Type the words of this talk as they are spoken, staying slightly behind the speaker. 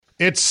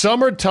It's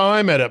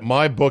summertime, and at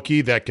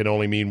MyBookie, that can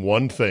only mean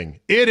one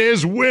thing. It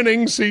is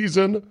winning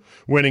season.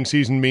 Winning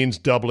season means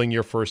doubling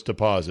your first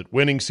deposit.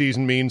 Winning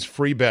season means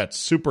free bets,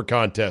 super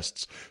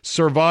contests,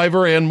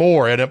 Survivor, and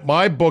more. And at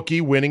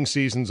MyBookie, winning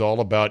season's all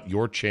about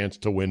your chance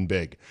to win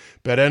big.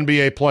 Bet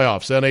NBA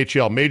playoffs,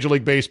 NHL, Major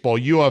League Baseball,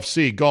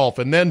 UFC, golf,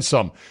 and then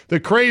some. The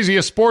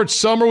craziest sports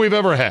summer we've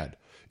ever had.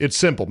 It's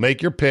simple.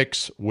 Make your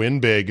picks, win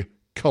big,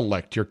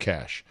 collect your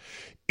cash.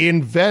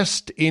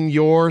 Invest in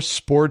your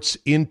sports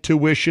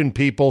intuition,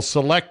 people.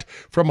 Select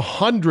from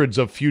hundreds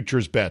of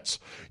futures bets.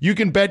 You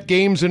can bet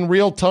games in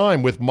real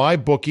time with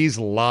MyBookie's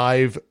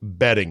live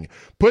betting.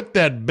 Put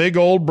that big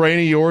old brain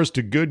of yours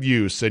to good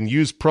use and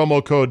use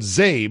promo code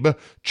ZABE,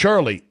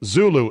 Charlie,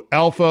 Zulu,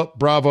 Alpha,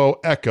 Bravo,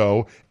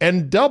 Echo,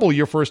 and double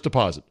your first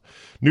deposit.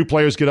 New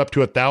players get up to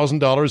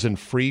 $1,000 in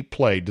free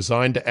play,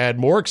 designed to add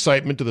more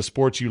excitement to the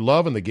sports you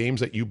love and the games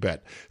that you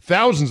bet.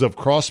 Thousands of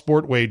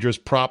cross-sport wagers,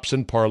 props,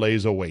 and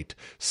parlays await.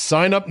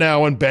 Sign up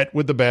now and bet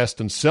with the best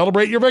and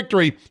celebrate your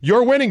victory.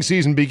 Your winning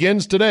season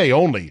begins today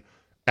only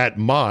at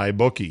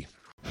MyBookie.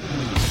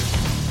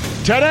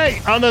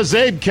 Today on the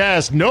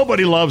Zabecast,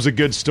 nobody loves a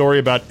good story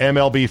about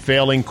MLB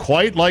failing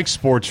quite like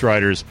sports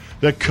writers.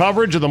 The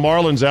coverage of the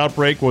Marlins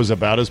outbreak was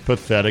about as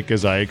pathetic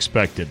as I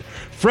expected.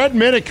 Fred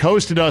Minnick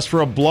hosted us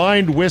for a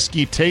blind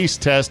whiskey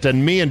taste test,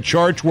 and me and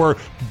Charch were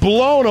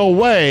blown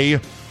away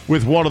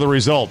with one of the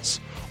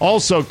results.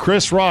 Also,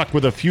 Chris Rock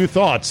with a few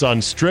thoughts on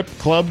strip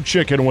club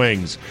chicken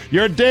wings.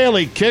 Your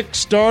daily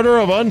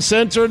Kickstarter of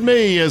Uncensored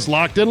Me is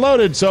locked and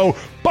loaded, so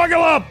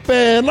buckle up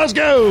and let's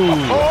go!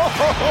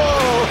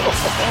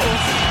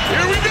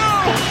 Here we go!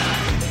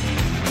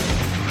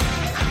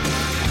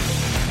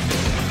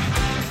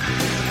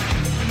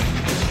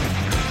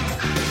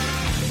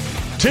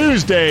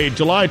 Tuesday,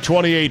 July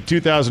 28,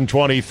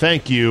 2020.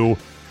 Thank you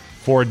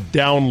for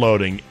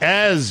downloading.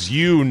 As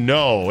you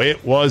know,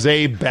 it was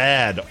a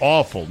bad,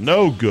 awful,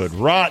 no good,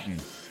 rotten,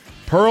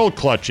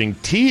 pearl-clutching,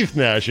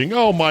 teeth-gnashing,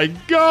 oh my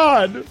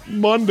God,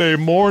 Monday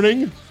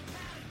morning.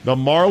 The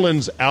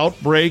Marlins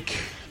outbreak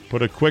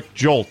put a quick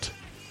jolt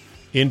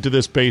into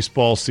this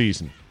baseball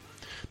season.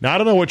 Now, I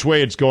don't know which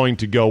way it's going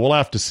to go. We'll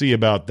have to see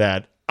about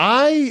that.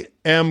 I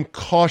am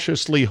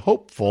cautiously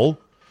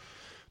hopeful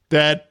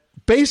that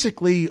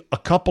basically a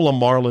couple of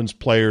Marlins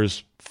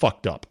players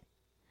fucked up.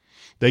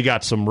 They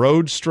got some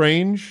road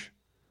strange.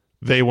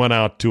 They went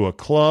out to a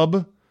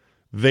club.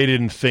 They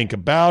didn't think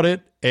about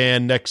it.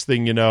 And next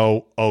thing you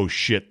know, oh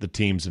shit, the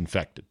team's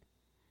infected.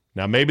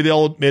 Now, maybe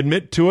they'll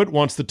admit to it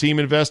once the team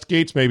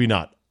investigates. Maybe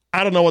not.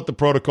 I don't know what the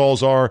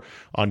protocols are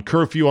on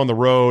curfew on the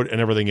road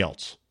and everything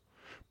else.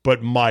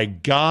 But my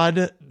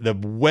God, the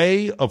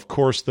way, of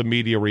course, the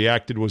media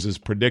reacted was as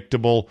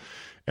predictable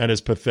and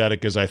as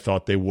pathetic as I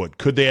thought they would.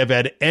 Could they have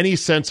had any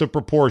sense of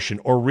proportion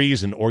or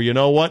reason? Or you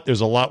know what? There's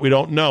a lot we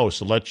don't know,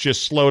 so let's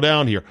just slow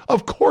down here.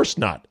 Of course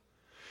not.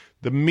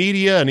 The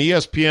media and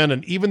ESPN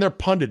and even their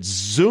pundits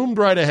zoomed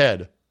right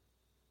ahead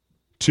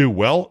to,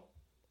 well,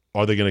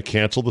 are they going to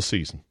cancel the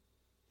season?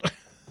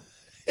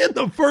 In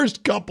the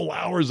first couple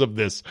hours of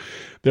this,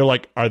 they're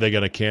like, are they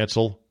going to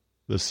cancel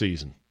the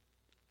season?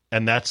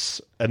 And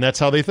that's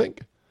how they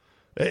think.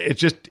 It's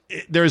just,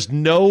 there's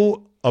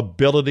no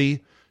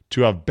ability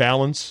to have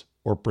balance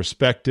or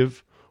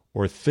perspective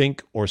or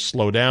think or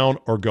slow down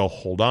or go,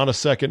 hold on a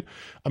second.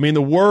 I mean,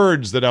 the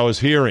words that I was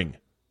hearing,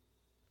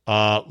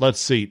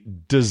 let's see,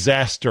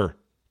 disaster,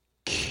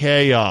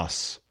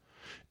 chaos,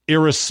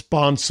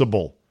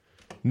 irresponsible,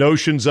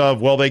 notions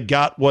of, well, they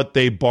got what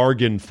they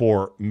bargained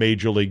for,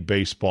 Major League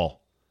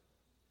Baseball.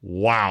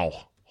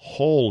 Wow.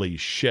 Holy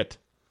shit.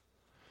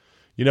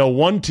 You know,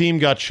 one team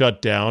got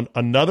shut down.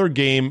 Another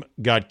game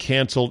got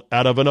canceled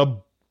out of an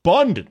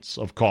abundance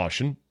of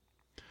caution.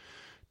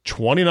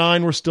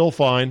 29 were still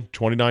fine.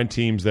 29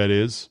 teams, that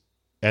is.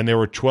 And there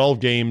were 12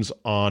 games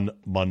on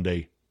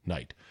Monday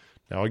night.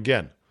 Now,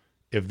 again,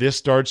 if this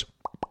starts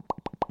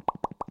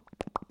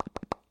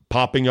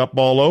popping up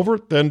all over,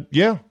 then,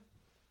 yeah,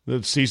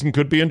 the season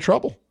could be in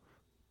trouble.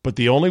 But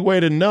the only way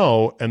to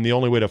know and the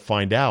only way to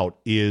find out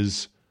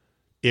is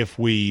if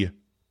we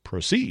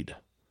proceed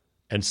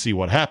and see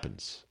what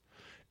happens.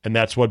 And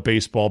that's what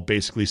baseball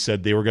basically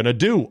said they were going to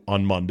do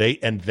on Monday,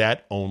 and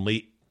that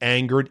only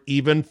angered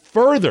even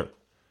further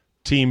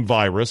Team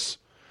Virus,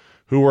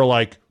 who were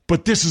like,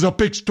 but this is a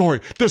big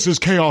story. This is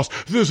chaos.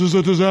 This is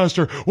a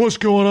disaster. What's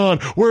going on?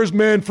 Where's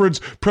Manfred's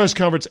press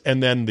conference?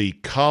 And then the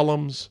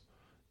columns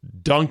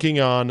dunking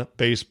on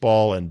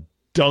baseball and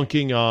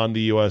dunking on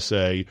the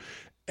USA,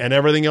 and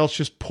everything else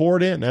just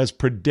poured in as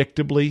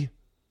predictably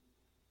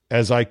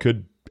as I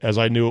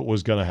knew it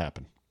was going to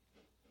happen.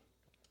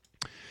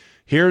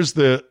 Here's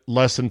the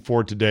lesson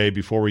for today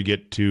before we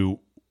get to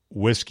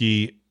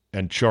whiskey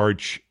and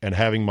Charch and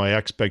having my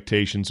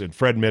expectations and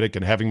Fred Minnick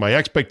and having my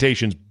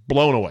expectations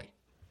blown away.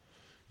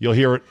 You'll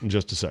hear it in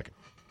just a second.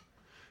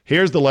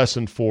 Here's the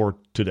lesson for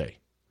today.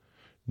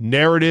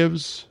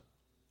 Narratives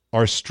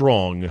are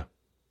strong.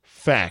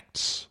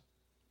 Facts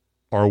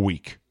are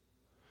weak.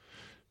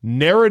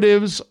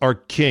 Narratives are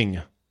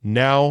king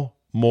now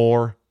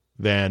more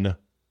than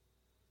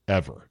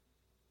ever.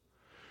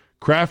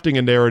 crafting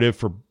a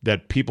narrative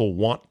that people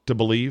want to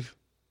believe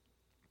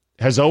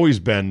has always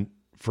been,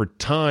 for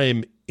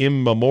time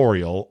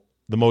immemorial,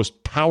 the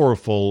most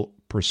powerful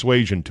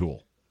persuasion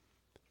tool.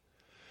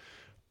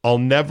 I'll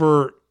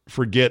never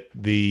forget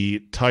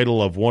the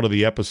title of one of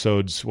the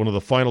episodes, one of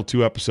the final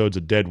 2 episodes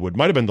of Deadwood,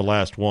 might have been the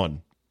last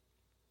one,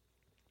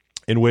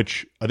 in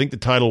which I think the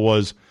title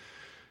was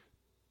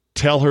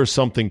Tell Her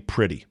Something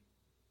Pretty,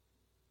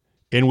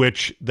 in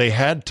which they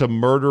had to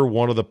murder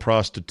one of the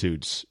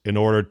prostitutes in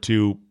order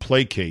to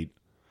placate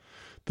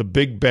the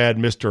big bad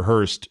Mr.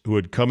 Hearst, who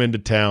had come into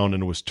town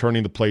and was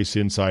turning the place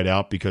inside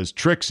out because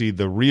Trixie,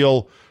 the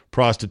real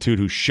prostitute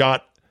who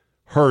shot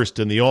Hearst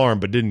in the arm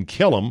but didn't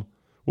kill him,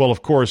 well,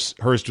 of course,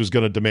 Hearst was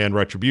going to demand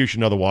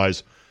retribution.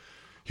 Otherwise,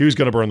 he was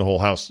going to burn the whole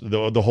house,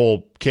 the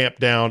whole camp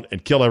down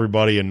and kill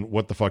everybody, and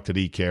what the fuck did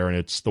he care? And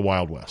it's the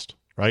Wild West,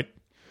 right?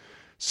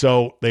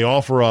 So they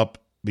offer up,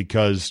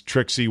 because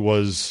Trixie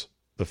was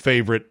the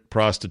favorite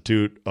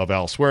prostitute of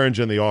Al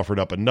Swearingen, they offered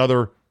up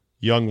another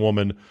young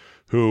woman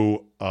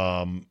who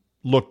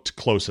looked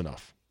close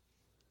enough.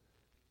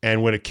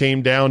 And when it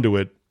came down to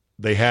it,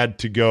 they had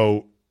to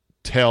go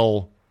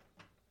tell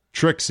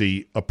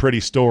Trixie a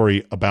pretty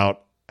story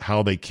about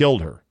how they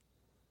killed her,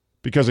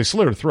 because they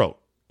slit her throat,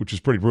 which is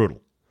pretty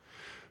brutal.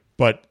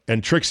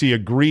 And Trixie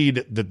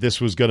agreed that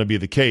this was going to be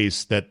the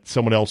case, that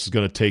someone else is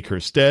going to take her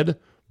stead.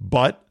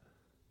 But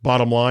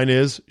bottom line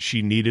is,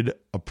 she needed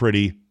a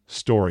pretty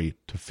story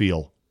to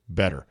feel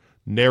better.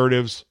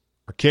 Narratives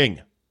are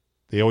king.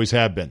 They always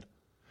have been.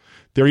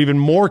 They're even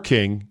more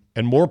king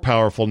and more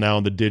powerful now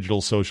in the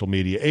digital social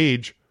media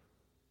age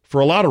for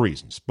a lot of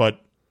reasons.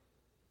 But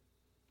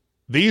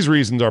these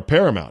reasons are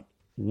paramount.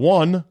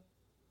 One,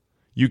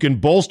 you can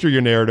bolster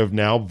your narrative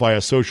now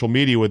via social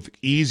media with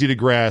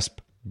easy-to-grasp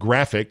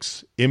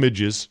graphics,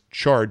 images,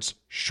 charts,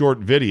 short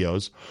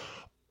videos.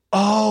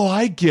 Oh,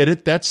 I get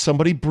it. That's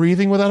somebody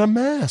breathing without a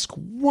mask.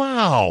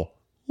 Wow.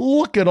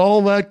 Look at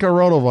all that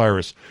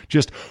coronavirus.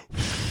 Just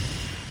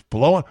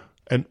blowing.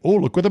 And, oh,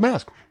 look with a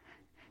mask.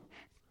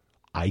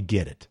 I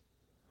get it.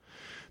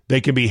 They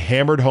can be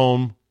hammered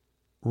home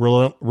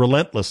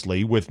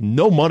relentlessly with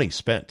no money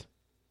spent.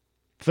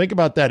 Think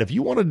about that. If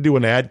you wanted to do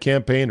an ad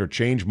campaign or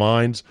change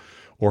minds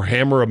or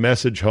hammer a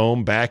message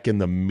home back in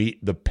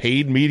the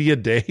paid media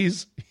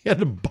days, you had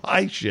to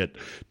buy shit.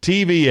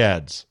 TV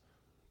ads,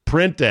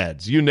 print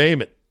ads, you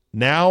name it.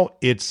 Now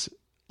it's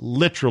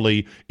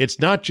literally, it's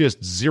not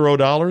just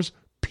 $0.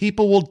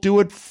 People will do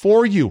it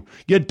for you.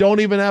 You don't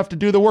even have to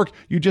do the work.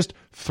 You just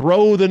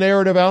throw the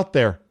narrative out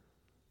there.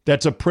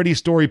 That's a pretty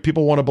story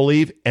people want to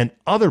believe, and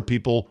other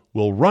people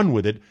will run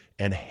with it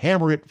and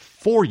hammer it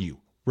for you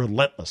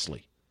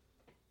relentlessly.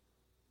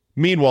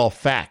 Meanwhile,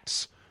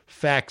 facts.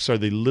 Facts are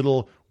the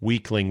little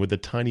weakling with the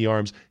tiny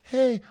arms.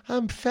 Hey,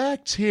 I'm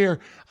facts here.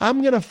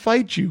 I'm going to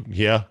fight you.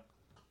 Yeah,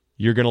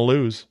 you're going to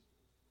lose.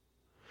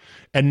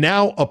 And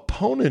now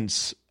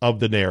opponents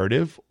of the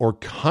narrative or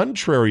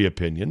contrary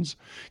opinions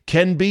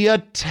can be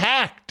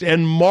attacked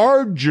and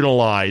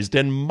marginalized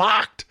and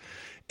mocked.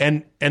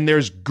 And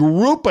there's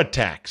group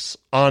attacks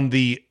on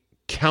the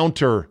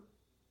counter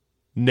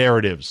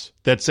narratives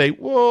that say,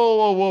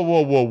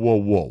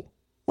 whoa.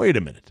 Wait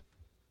a minute.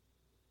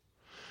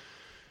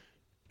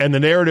 And the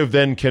narrative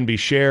then can be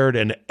shared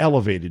and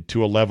elevated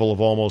to a level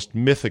of almost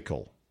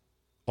mythical,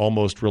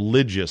 almost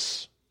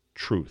religious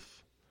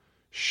truth.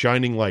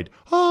 Shining light.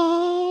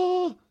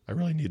 Ah! I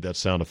really need that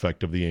sound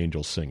effect of the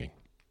angels singing.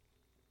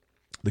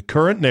 The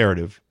current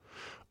narrative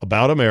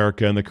about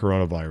America and the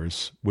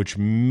coronavirus, which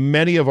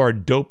many of our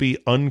dopey,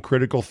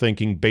 uncritical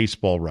thinking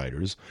baseball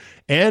writers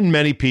and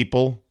many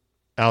people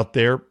out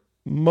there,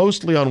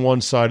 mostly on one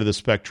side of the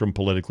spectrum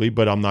politically,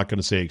 but I'm not going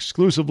to say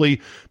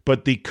exclusively,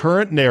 but the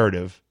current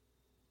narrative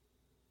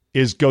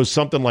goes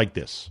something like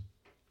this.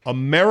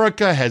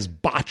 America has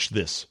botched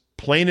this,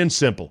 plain and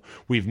simple.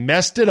 We've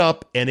messed it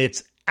up, and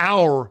it's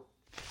our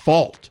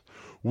fault.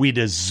 We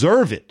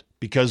deserve it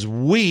because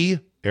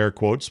we, air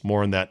quotes,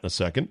 more on that in a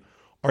second,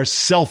 are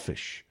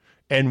selfish.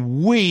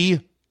 And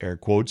we, air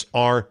quotes,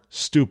 are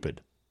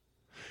stupid.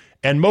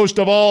 And most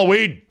of all,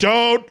 we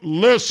don't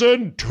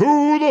listen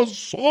to the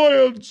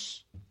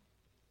science.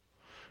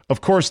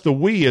 Of course, the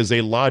we is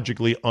a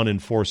logically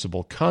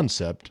unenforceable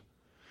concept,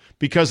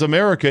 because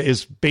America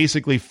is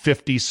basically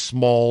 50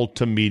 small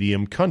to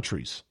medium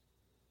countries.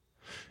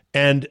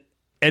 And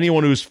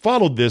anyone who's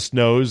followed this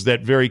knows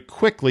that very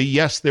quickly,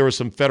 yes, there were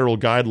some federal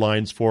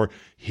guidelines for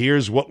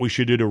here's what we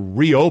should do to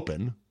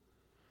reopen.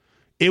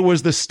 It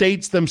was the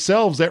states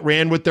themselves that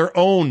ran with their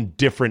own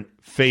different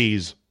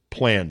phase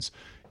plans.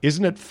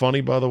 Isn't it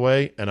funny, by the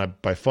way, and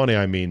by funny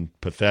I mean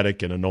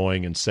pathetic and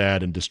annoying and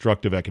sad and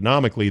destructive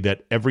economically,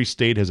 that every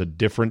state has a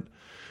different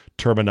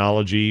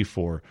terminology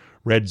for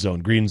red zone,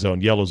 green zone,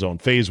 yellow zone,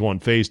 phase 1,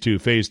 phase 2,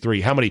 phase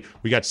 3. How many?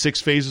 We got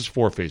 6 phases,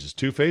 4 phases,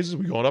 2 phases.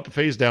 We going up a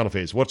phase, down a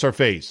phase. What's our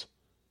phase?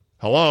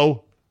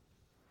 Hello?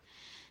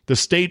 The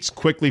states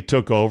quickly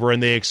took over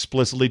and they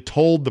explicitly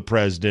told the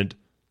president,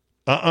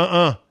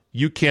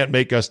 you can't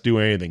make us do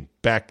anything.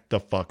 Back the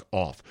fuck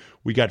off.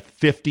 We got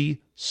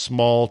 50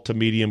 small to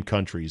medium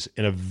countries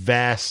in a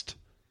vast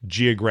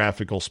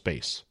geographical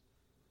space.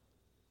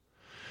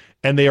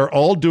 And they are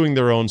all doing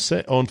their own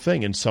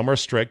thing, and some are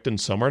strict and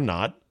some are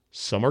not.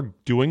 Some are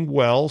doing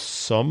well,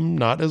 some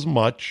not as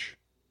much.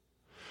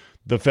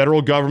 The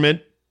federal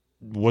government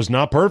was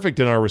not perfect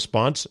in our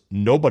response.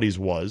 Nobody's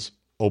was,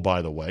 oh,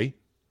 by the way.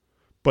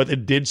 But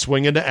it did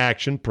swing into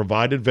action,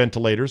 provided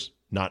ventilators,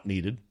 not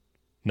needed,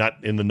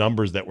 not in the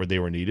numbers that they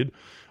were needed,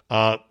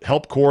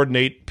 helped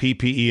coordinate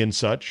PPE and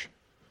such,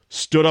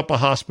 stood up a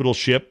hospital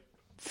ship,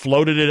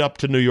 floated it up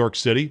to New York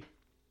City.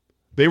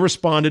 They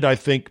responded, I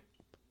think,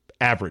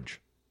 average.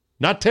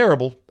 Not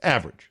terrible,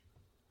 average.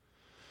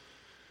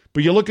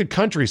 But you look at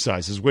country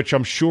sizes, which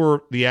I'm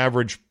sure the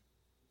average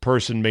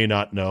person may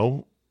not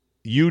know.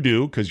 You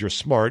do, because you're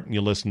smart and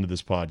you listen to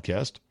this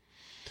podcast.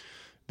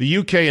 The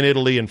UK and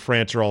Italy and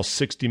France are all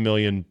 60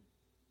 million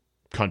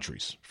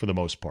countries for the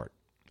most part.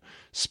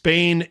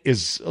 Spain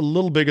is a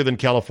little bigger than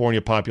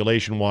California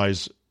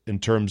population-wise in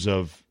terms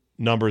of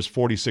numbers,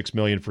 46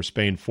 million for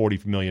Spain,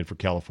 40 million for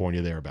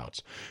California,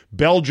 thereabouts.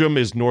 Belgium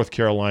is North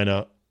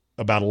Carolina,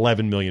 about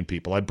 11 million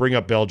people. I bring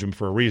up Belgium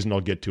for a reason.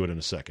 I'll get to it in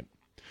a second.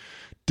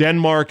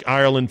 Denmark,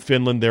 Ireland,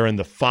 Finland, they're in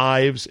the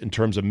fives in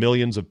terms of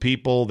millions of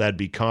people. That'd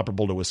be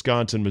comparable to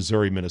Wisconsin,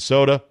 Missouri,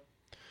 Minnesota.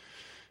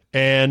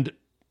 And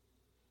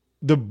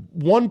the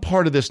one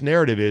part of this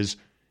narrative is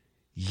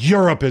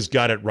Europe has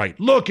got it right.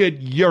 Look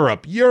at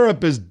Europe.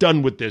 Europe is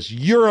done with this.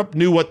 Europe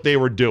knew what they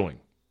were doing,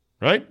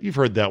 right? You've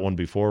heard that one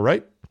before,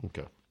 right?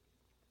 Okay.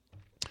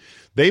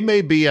 They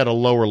may be at a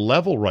lower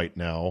level right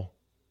now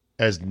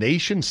as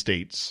nation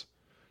states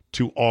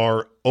to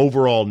our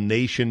overall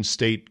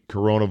nation-state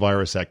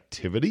coronavirus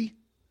activity,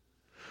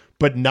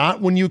 but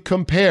not when you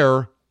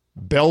compare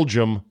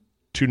Belgium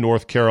to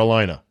North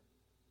Carolina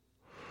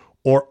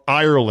or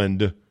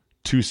Ireland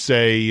to,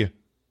 say,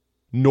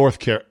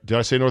 did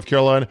I say North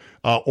Carolina?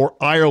 Or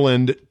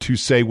Ireland to,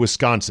 say,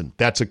 Wisconsin.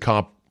 That's a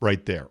comp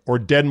right there. Or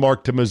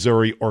Denmark to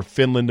Missouri or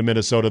Finland to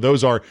Minnesota.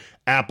 Those are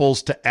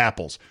apples to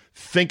apples.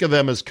 Think of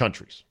them as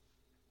countries.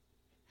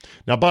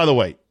 Now, by the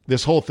way,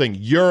 this whole thing,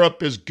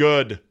 Europe is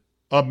good,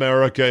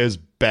 America is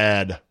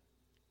bad.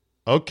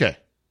 Okay.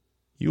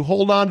 You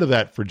hold on to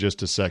that for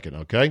just a second,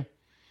 okay?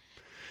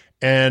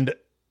 And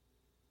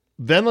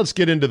then let's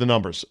get into the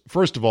numbers.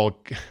 First of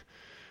all,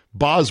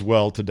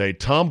 Boswell today,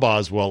 Tom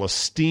Boswell,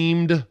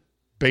 esteemed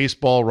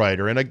baseball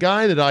writer and a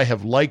guy that I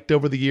have liked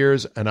over the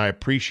years, and I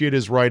appreciate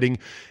his writing.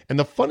 And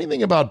the funny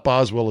thing about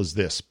Boswell is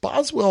this.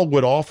 Boswell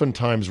would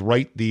oftentimes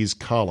write these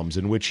columns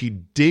in which he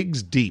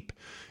digs deep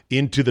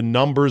into the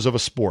numbers of a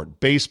sport,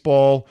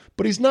 baseball,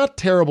 but he's not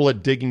terrible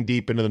at digging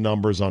deep into the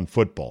numbers on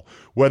football,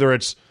 whether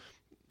it's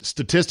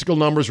statistical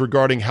numbers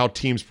regarding how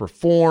teams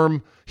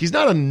perform. He's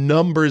not a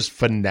numbers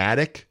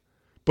fanatic,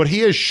 but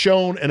he has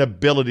shown an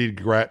ability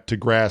to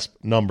grasp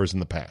numbers in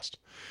the past.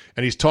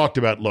 And he's talked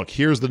about, look,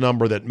 here's the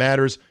number that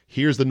matters,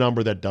 here's the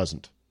number that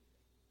doesn't.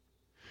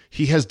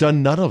 He has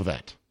done none of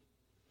that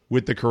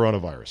with the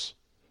coronavirus.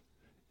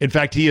 In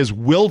fact, he has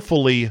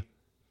willfully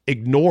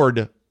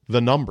ignored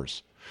the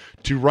numbers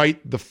to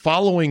write the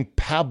following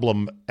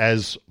pablum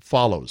as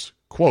follows,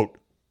 quote,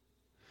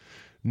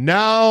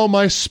 "Now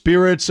my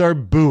spirits are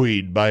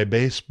buoyed by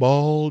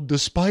baseball,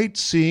 despite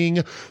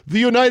seeing the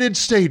United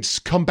States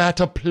combat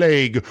a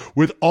plague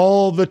with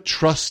all the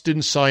trust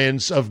in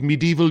science of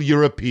medieval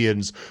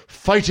Europeans,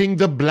 fighting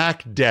the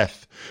Black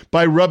Death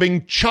by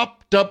rubbing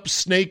chopped up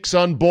snakes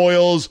on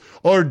boils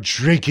or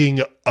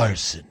drinking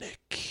arsenic."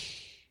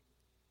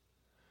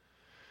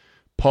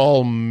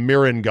 Paul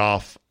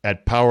Mirengoff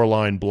at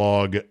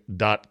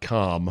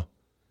powerlineblog.com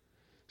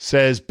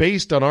says,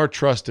 based on our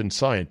trust in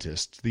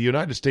scientists, the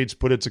United States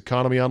put its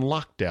economy on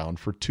lockdown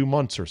for 2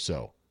 months or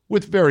so,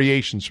 with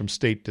variations from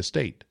state to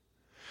state.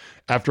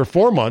 After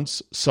 4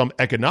 months, some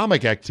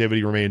economic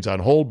activity remains on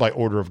hold by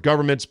order of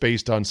governments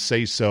based on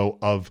say-so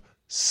of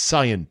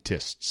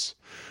scientists.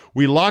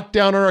 We locked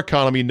down our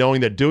economy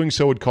knowing that doing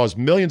so would cause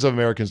millions of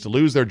Americans to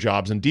lose their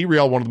jobs and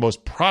derail one of the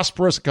most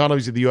prosperous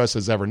economies the U.S.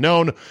 has ever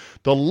known.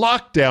 The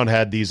lockdown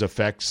had these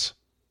effects,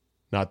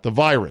 not the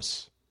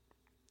virus.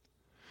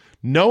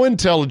 No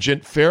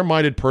intelligent,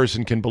 fair-minded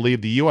person can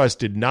believe the U.S.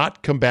 did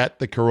not combat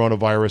the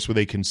coronavirus with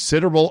a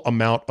considerable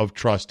amount of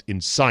trust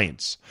in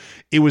science.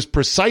 It was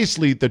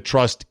precisely the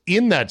trust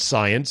in that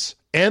science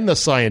and the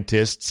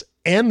scientists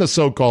and the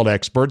so-called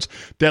experts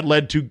that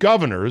led to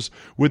governors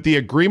with the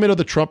agreement of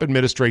the Trump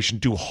administration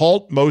to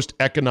halt most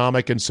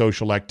economic and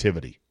social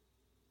activity.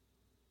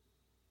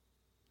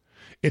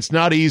 It's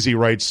not easy,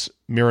 writes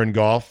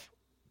Mirengoff,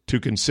 to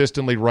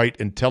consistently write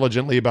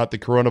intelligently about the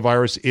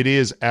coronavirus. It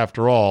is,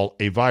 after all,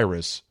 a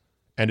virus,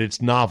 and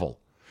it's novel.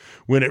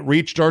 When it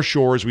reached our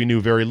shores, we knew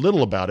very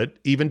little about it.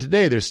 Even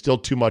today, there's still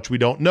too much we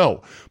don't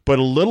know. But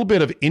a little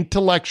bit of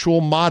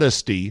intellectual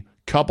modesty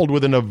coupled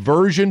with an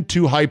aversion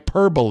to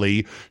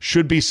hyperbole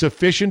should be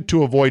sufficient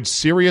to avoid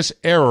serious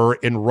error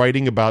in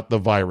writing about the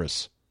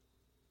virus.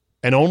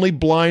 And only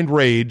blind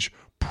rage,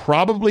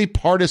 probably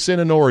partisan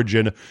in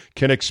origin,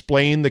 can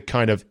explain the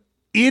kind of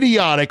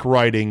idiotic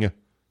writing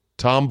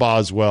Tom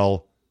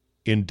Boswell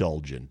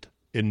indulged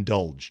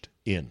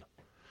in.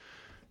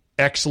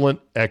 Excellent,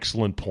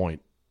 excellent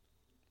point.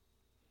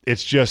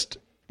 It's just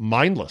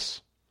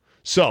mindless.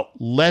 So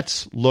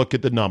let's look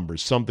at the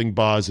numbers, something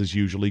Boz is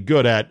usually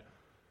good at,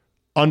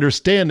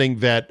 understanding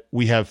that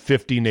we have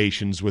 50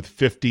 nations with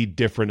 50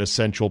 different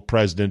essential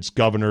presidents,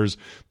 governors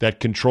that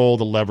control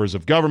the levers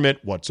of government,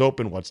 what's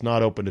open, what's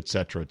not open, et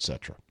cetera, et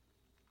cetera.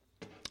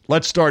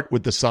 Let's start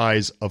with the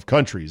size of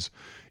countries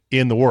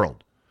in the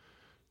world.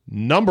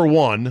 Number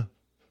one,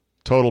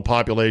 total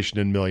population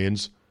in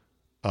millions,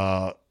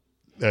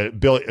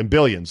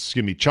 billions,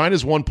 excuse me.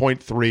 China's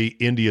 1.3,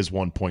 India's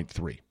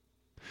 1.3.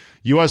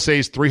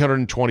 USA's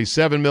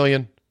 327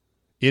 million,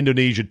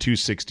 Indonesia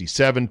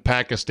 267,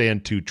 Pakistan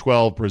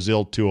 212,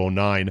 Brazil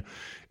 209,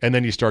 and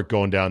then you start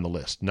going down the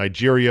list.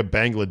 Nigeria,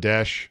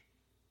 Bangladesh,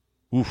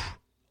 oof,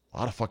 a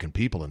lot of fucking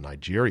people in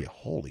Nigeria.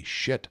 Holy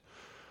shit.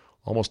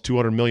 Almost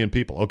 200 million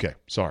people. Okay,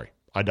 sorry,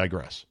 I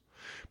digress.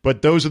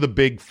 But those are the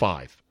big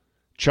five.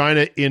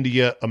 China,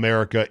 India,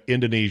 America,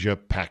 Indonesia,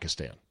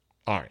 Pakistan.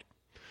 All right.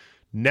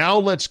 Now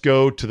let's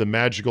go to the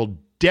magical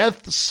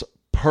deaths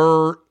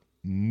per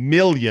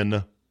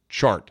million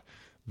chart.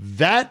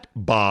 That,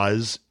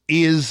 Boz,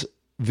 is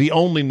the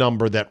only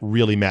number that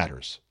really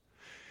matters.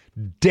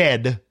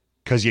 Dead,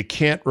 because you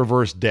can't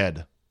reverse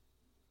dead,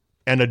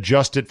 and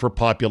adjust it for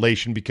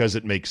population because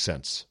it makes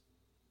sense.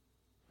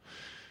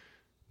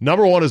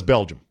 Number one is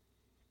Belgium.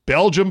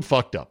 Belgium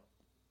fucked up.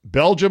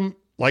 Belgium,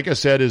 like I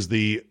said, is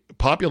the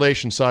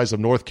population size of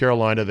North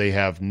Carolina. They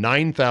have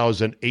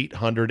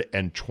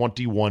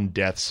 9,821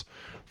 deaths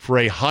for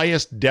a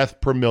highest death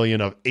per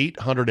million of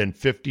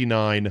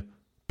 859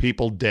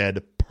 people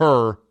dead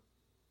per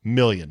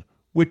million,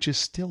 which is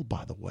still,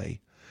 by the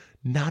way,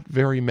 not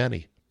very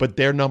many. But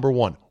they're number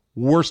one.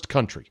 Worst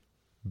country,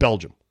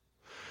 Belgium.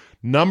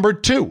 Number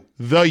two,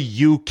 the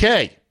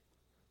UK,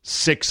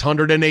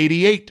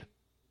 688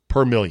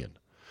 per million.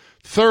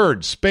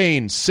 Third,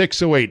 Spain,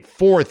 608.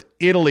 Fourth,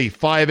 Italy,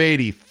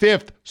 580.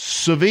 Fifth,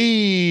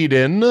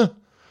 Sweden,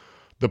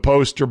 the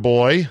poster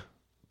boy,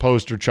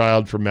 poster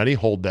child for many,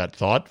 hold that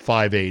thought,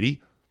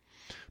 580.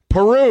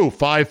 Peru,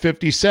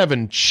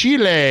 557.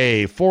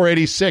 Chile,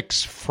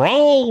 486.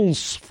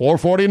 France,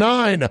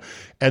 449.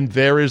 And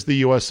there is the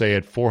USA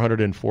at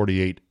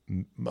 448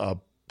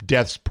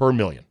 deaths per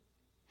million.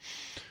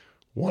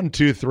 1,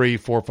 2, 3,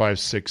 4, 5,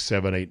 6,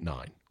 7, 8,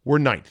 9. We're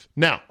ninth.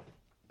 Now,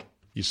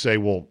 you say,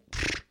 well,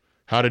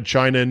 how did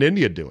China and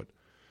India do it?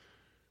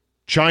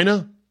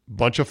 China,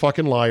 bunch of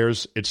fucking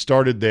liars. It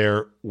started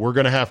there. We're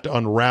going to have to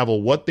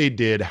unravel what they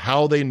did,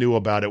 how they knew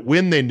about it,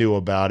 when they knew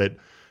about it,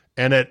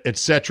 and et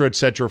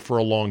cetera, for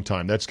a long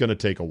time. That's going to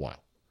take a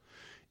while.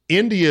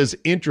 India is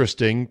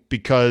interesting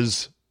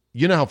because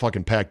you know how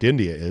fucking packed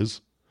India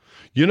is.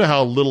 You know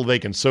how little they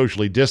can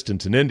socially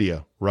distance in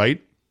India,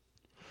 right?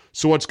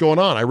 So what's going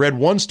on? I read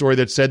one story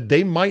that said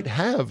they might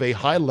have a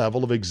high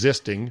level of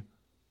existing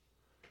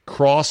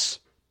cross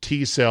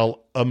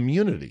T-cell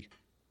immunity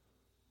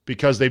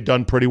because they've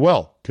done pretty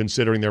well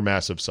considering their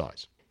massive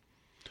size.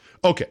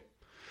 Okay.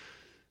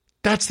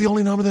 That's the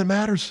only number that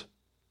matters.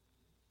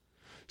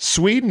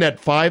 Sweden at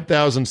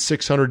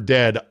 5,600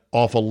 dead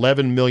off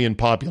 11 million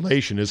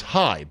population is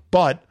high,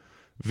 but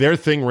their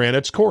thing ran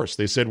its course.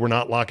 They said, we're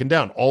not locking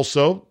down.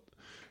 Also,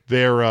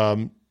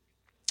 I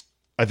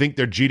think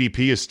their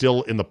GDP is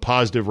still in the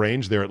positive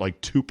range. They're at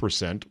like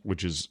 2%,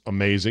 which is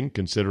amazing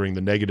considering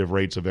the negative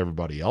rates of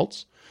everybody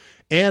else.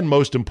 And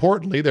most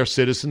importantly, their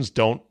citizens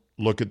don't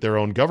look at their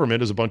own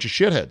government as a bunch of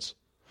shitheads.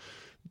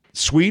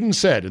 Sweden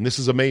said, and this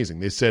is amazing,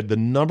 they said the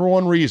number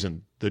one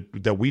reason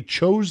that we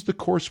chose the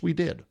course we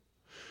did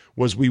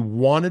was we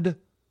wanted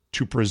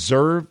to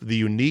preserve the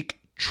unique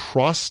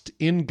trust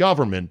in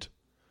government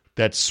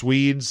that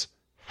Swedes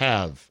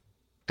have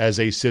as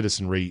a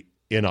citizenry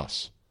in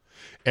us.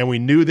 And we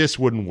knew this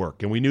wouldn't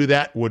work, and we knew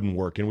that wouldn't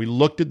work. And we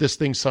looked at this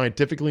thing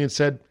scientifically and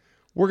said,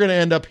 we're going to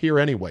end up here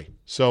anyway.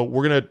 So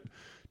we're going to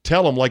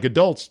tell them like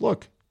adults,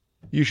 look,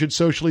 you should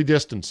socially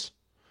distance.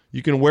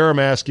 You can wear a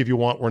mask if you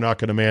want. We're not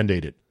going to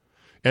mandate it.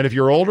 And if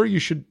you're older, you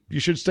should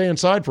stay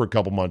inside for a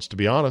couple months, to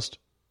be honest.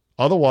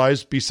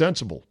 Otherwise, be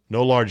sensible.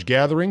 No large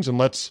gatherings, and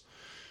let's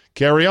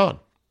carry on.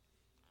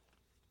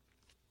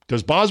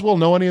 Does Boswell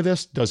know any of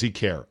this? Does he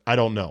care? I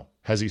don't know.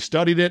 Has he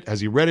studied it? Has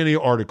he read any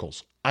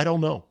articles? I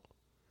don't know.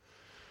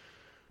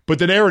 But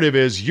the narrative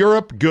is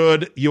Europe,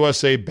 good,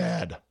 USA,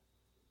 bad.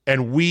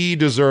 And we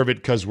deserve it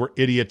because we're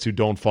idiots who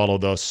don't follow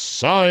the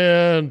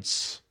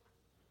science.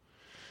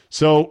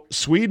 So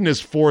Sweden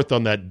is fourth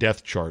on that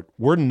death chart.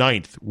 We're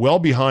ninth, well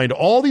behind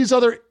all these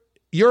other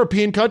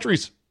European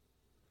countries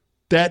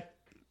that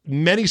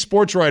many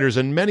sports writers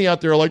and many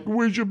out there are like,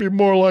 we should be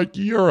more like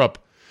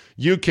Europe.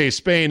 UK,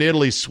 Spain,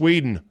 Italy,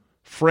 Sweden,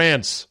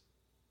 France,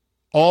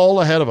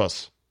 all ahead of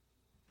us.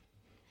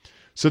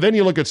 So then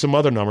you look at some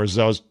other numbers as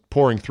I was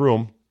pouring through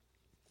them.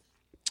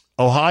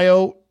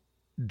 Ohio,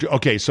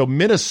 okay, so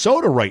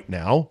Minnesota right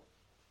now,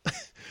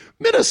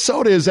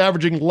 Minnesota is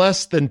averaging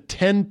less than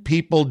 10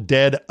 people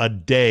dead a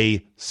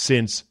day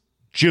since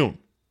June.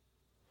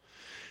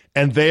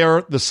 And they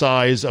are the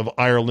size of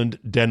Ireland,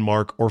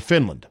 Denmark, or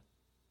Finland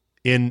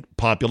in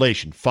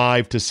population,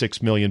 5 to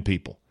 6 million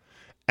people,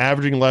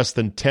 averaging less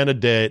than 10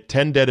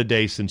 dead a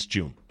day since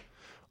June.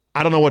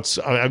 I don't know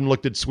I haven't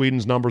looked at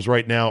Sweden's numbers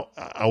right now.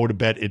 I would have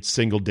bet it's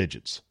single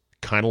digits,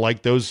 kind of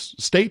like those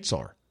states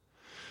are.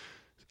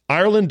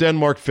 Ireland,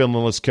 Denmark,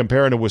 Finland, let's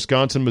compare to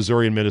Wisconsin,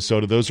 Missouri, and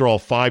Minnesota. Those are all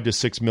 $5 to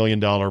 $6 million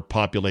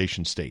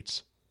population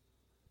states.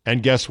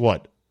 And guess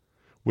what?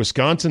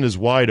 Wisconsin is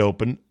wide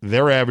open.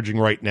 They're averaging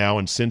right now,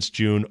 and since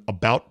June,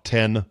 about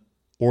 10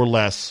 or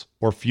less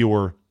or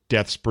fewer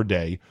deaths per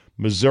day.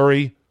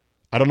 Missouri,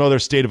 I don't know their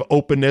state of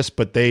openness,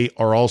 but they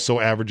are also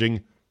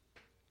averaging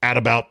at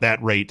about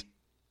that rate.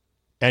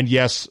 And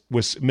yes,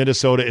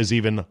 Minnesota is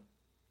even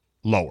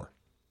lower.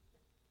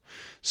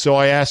 So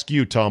I ask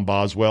you, Tom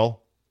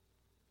Boswell,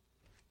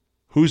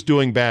 who's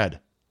doing bad?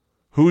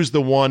 Who's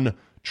the one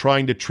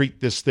trying to treat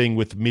this thing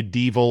with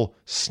medieval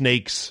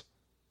snakes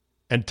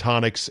and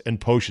tonics and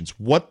potions?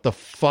 What the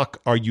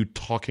fuck are you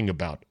talking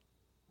about?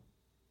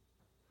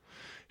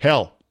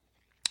 Hell,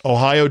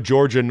 Ohio,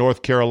 Georgia, and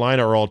North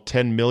Carolina are all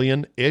 10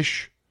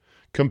 million-ish.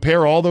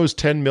 Compare all those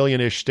 10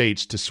 million-ish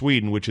states to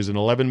Sweden, which is an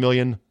 11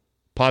 million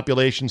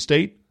population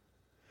state.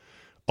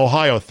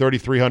 Ohio,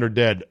 3,300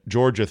 dead.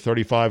 Georgia,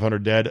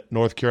 3,500 dead.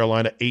 North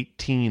Carolina,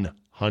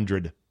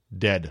 1,800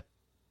 dead.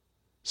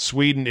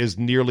 Sweden is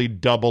nearly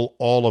double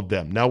all of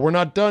them. Now, we're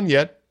not done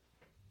yet.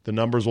 The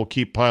numbers will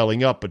keep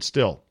piling up, but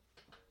still.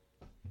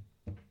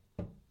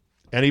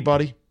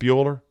 Anybody?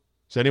 Bueller?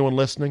 Is anyone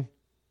listening?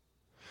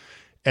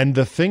 And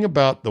the thing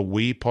about the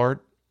we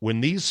part,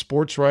 when these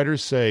sports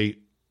writers say,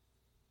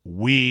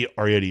 we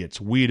are idiots,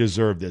 we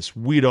deserve this,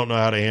 we don't know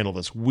how to handle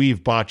this,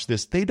 we've botched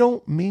this, they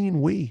don't mean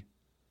we.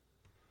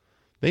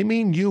 They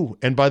mean you.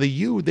 And by the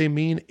you, they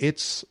mean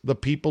it's the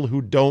people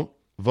who don't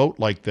vote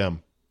like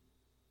them.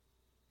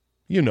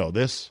 You know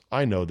this.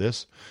 I know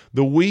this.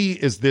 The we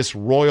is this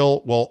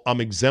royal, well,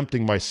 I'm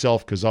exempting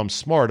myself because I'm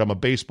smart, I'm a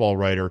baseball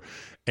writer,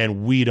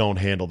 and we don't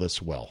handle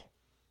this well.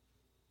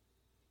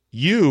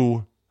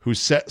 You, who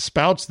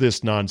spouts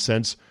this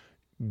nonsense,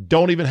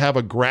 don't even have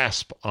a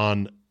grasp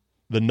on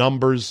the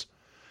numbers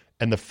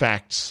and the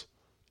facts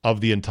of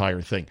the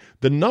entire thing.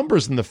 The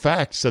numbers and the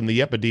facts and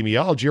the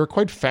epidemiology are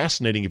quite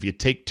fascinating if you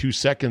take 2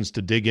 seconds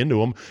to dig into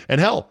them. And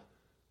hell,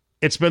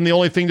 it's been the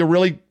only thing to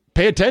really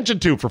pay attention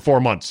to for 4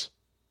 months.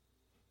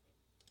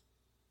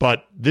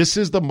 But this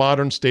is the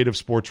modern state of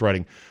sports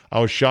writing.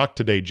 I was shocked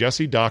today.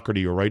 Jesse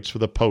Doherty, who writes for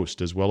The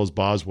Post as well as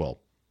Boswell,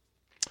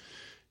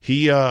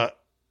 he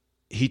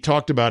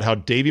talked about how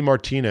Davey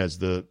Martinez,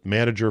 the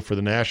manager for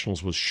the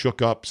Nationals, was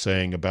shook up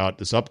saying about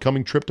this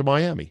upcoming trip to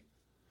Miami.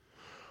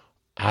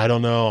 I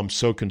don't know. I'm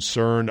so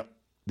concerned.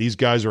 These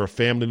guys are a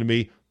family to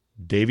me.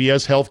 Davey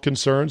has health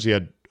concerns. He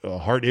had a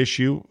heart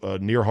issue, a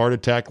near heart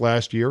attack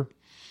last year.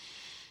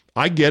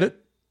 I get it.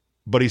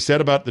 But he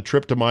said about the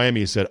trip to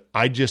Miami, he said,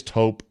 I just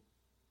hope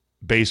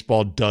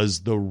baseball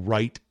does the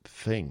right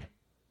thing,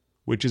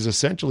 which is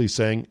essentially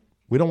saying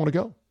we don't want to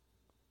go.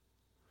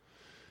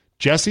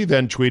 Jesse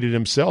then tweeted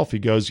himself. He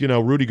goes,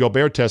 Rudy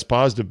Gobert test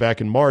positive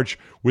back in March.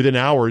 Within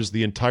hours,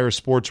 the entire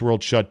sports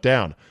world shut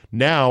down.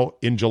 Now,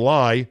 in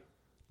July,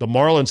 the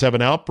Marlins have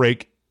an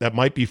outbreak that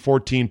might be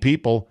 14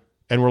 people,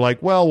 and we're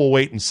like, well, we'll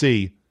wait and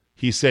see.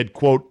 He said,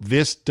 quote,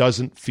 this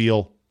doesn't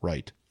feel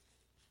right.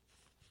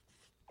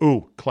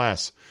 Ooh,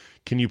 class.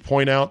 Can you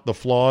point out the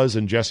flaws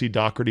in Jesse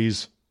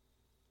Doherty's,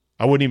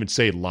 I wouldn't even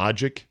say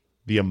logic,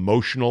 the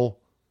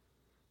emotional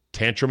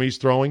tantrum he's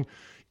throwing?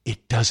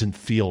 It doesn't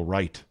feel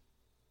right.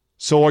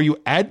 So are you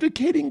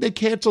advocating they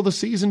cancel the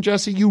season,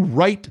 Jesse? You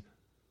write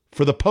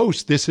for the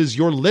Post. This is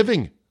your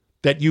living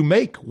that you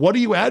make. What are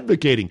you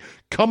advocating?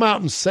 Come out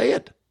and say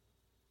it.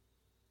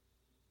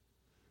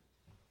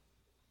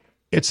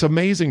 It's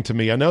amazing to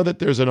me. I know that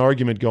there's an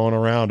argument going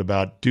around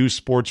about do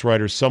sports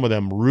writers, some of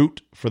them,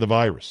 root for the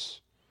virus?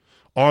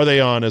 Are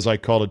they on, as I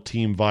call it,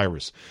 team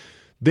virus?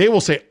 They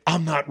will say,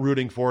 I'm not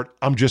rooting for it.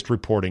 I'm just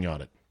reporting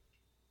on it.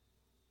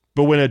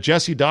 But when a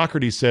Jesse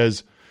Doherty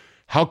says,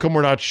 how come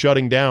we're not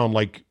shutting down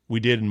like we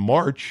did in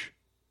March?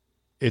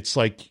 It's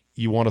like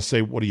you want to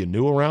say, what are you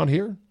new around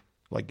here?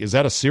 Like, is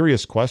that a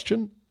serious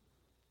question?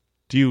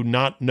 Do you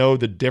not know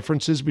the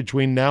differences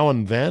between now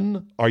and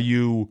then? Are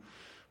you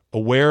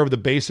aware of the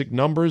basic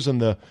numbers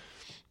and the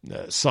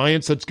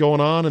science that's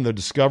going on and the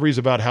discoveries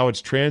about how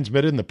it's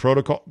transmitted and the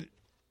protocol?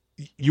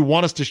 You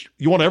want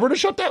everyone to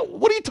shut down?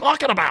 What are you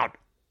talking about?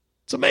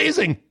 It's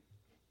amazing.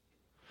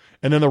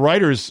 And then the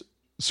writers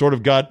sort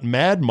of got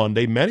mad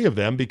Monday, many of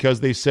them,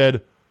 because they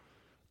said,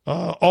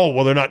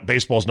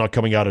 baseball's not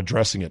coming out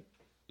addressing it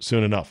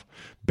soon enough.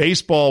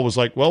 Baseball was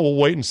like, well, we'll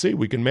wait and see.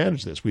 We can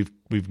manage this.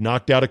 We've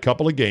knocked out a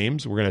couple of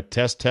games. We're going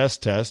to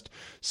test,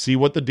 see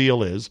what the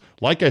deal is.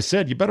 Like I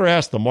said, you better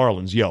ask the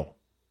Marlins,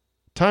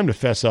 time to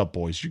fess up,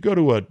 boys. Did you go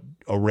to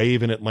a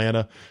rave in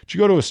Atlanta? Did you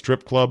go to a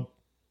strip club?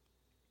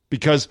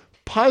 Because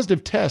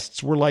positive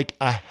tests were like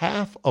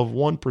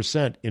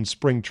 0.5% in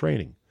spring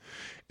training.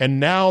 And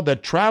now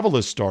that travel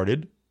has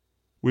started,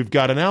 we've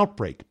got an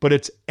outbreak. But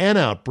it's an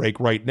outbreak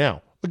right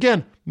now.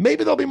 Again,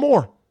 maybe there'll be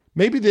more.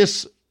 Maybe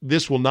this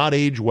will not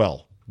age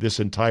well, this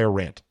entire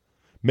rant.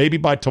 Maybe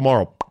by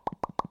tomorrow,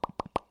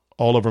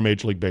 all over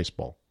Major League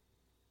Baseball.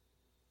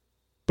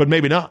 But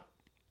maybe not.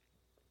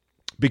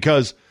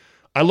 Because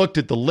I looked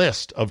at the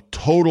list of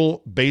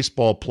total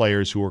baseball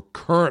players who are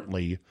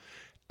currently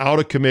out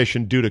of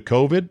commission due to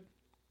COVID.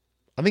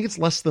 I think it's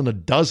less than a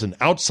dozen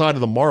outside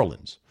of the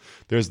Marlins.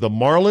 There's the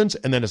Marlins,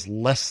 and then it's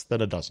less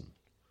than a dozen.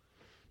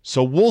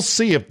 So we'll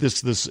see if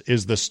this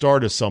is the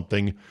start of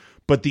something.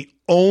 But the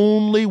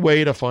only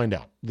way to find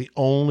out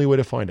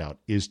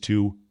is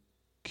to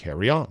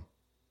carry on.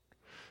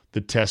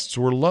 The tests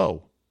were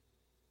low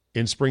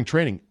in spring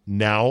training.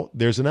 Now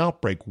there's an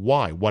outbreak.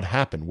 Why? What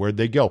happened? Where'd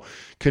they go?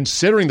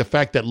 Considering the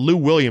fact that Lou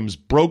Williams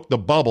broke the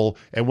bubble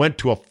and went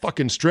to a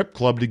fucking strip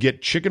club to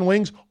get chicken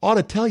wings, ought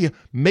to tell you,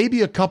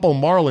 maybe a couple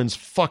Marlins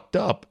fucked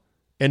up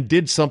and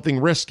did something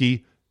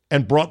risky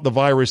and brought the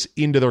virus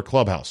into their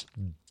clubhouse.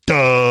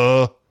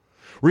 Duh.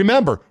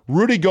 Remember,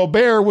 Rudy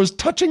Gobert was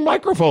touching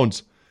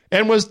microphones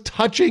and was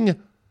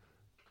touching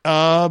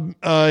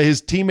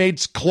his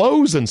teammates'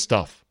 clothes and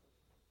stuff.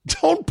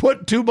 Don't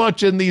put too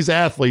much in these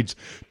athletes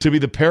to be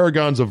the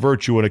paragons of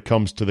virtue when it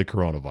comes to the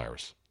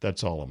coronavirus.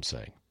 That's all I'm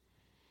saying.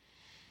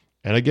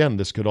 And again,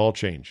 this could all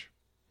change.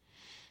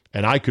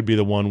 And I could be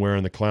the one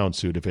wearing the clown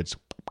suit if it's...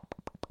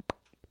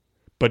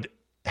 But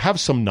have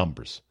some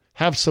numbers.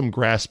 Have some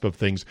grasp of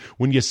things.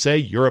 When you say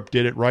Europe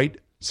did it right,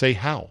 say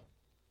how.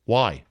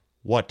 Why?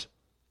 What?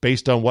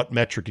 Based on what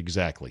metric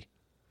exactly?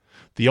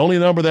 The only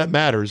number that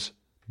matters,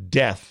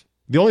 death.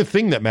 The only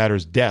thing that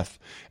matters, death.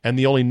 And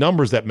the only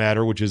numbers that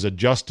matter, which is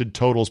adjusted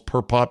totals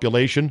per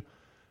population,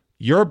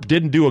 Europe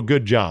didn't do a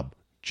good job,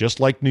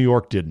 just like New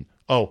York didn't.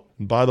 Oh,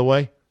 and by the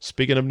way,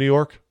 speaking of New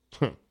York,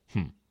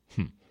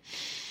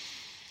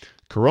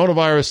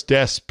 coronavirus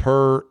deaths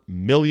per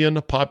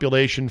million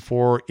population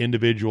for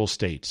individual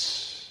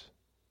states.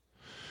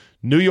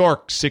 New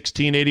York,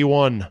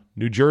 1681.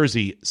 New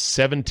Jersey,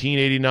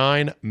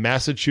 1789.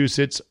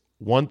 Massachusetts,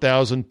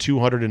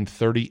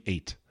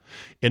 1,238.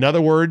 In other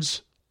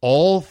words,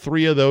 all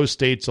three of those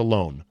states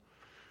alone,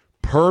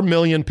 per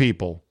million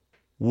people,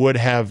 would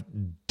have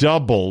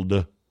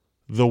doubled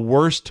the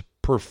worst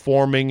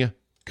performing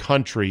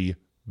country,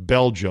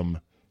 Belgium,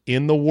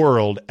 in the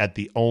world at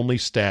the only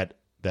stat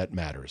that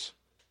matters.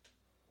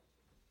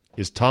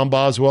 Is Tom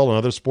Boswell and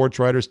other sports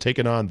writers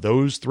taking on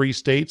those three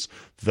states,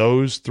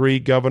 those three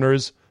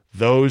governors,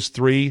 those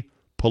three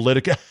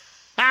political...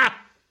 Of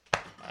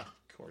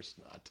course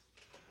not.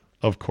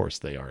 Of course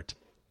they aren't.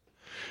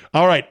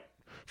 All right.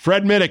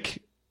 Fred Minnick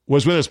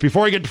was with us.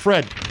 Before I get to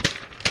Fred,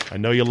 I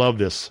know you love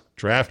this.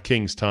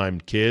 DraftKings time,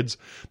 kids.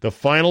 The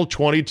final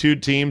 22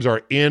 teams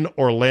are in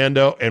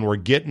Orlando, and we're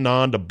getting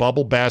on to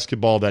bubble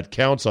basketball that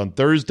counts on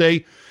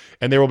Thursday.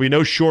 And there will be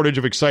no shortage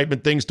of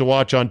excitement, things to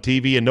watch on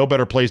TV, and no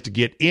better place to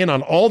get in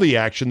on all the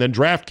action than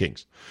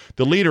DraftKings,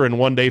 the leader in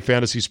one-day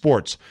fantasy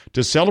sports.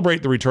 To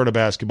celebrate the return of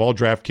basketball,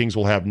 DraftKings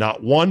will have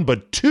not one,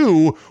 but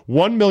two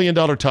 $1 million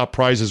top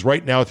prizes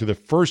right now through the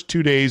first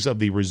 2 days of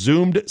the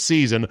resumed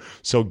season.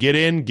 So get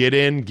in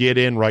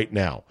right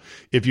now.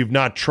 If you've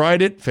not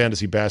tried it,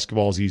 fantasy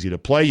basketball is easy to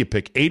play. You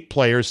pick 8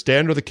 players,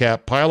 stand under the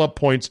cap, pile up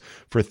points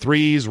for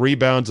threes,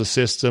 rebounds,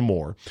 assists, and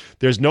more.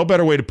 There's no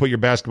better way to put your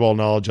basketball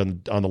knowledge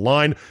on the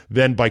line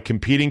than by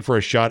competing for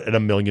a shot at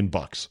 $1 million.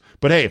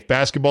 But hey, if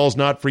basketball is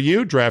not for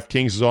you,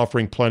 DraftKings is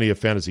offering plenty of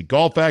fantasy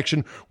golf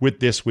action with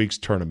this week's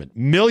tournament.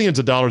 Millions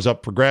of dollars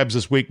up for grabs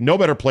this week. No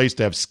better place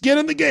to have skin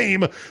in the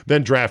game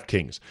than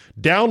DraftKings.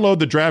 Download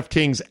the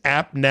DraftKings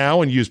app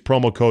now and use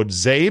promo code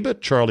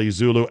ZABE, Charlie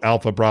Zulu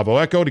Alpha Bravo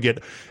Echo, to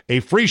get a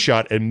free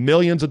shot at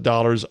millions of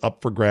dollars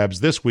up for grabs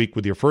this week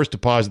with your first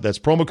deposit. That's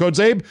promo code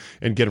ZABE,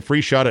 and get a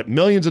free shot at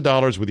millions of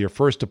dollars with your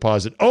first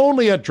deposit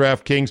only at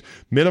DraftKings.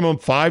 Minimum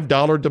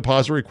 $5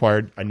 deposit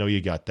required. I know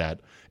you got that.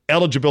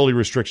 Eligibility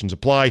restrictions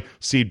apply.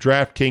 See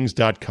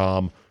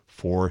DraftKings.com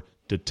for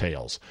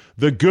details.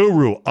 The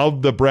guru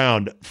of the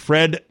Brown,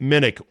 Fred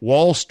Minnick,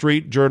 Wall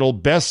Street Journal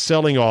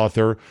best-selling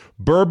author,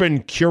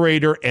 bourbon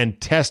curator and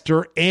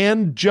tester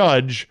and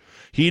judge.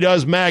 He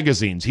does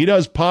magazines. He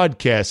does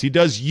podcasts. He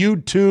does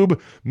YouTube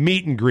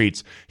meet and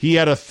greets. He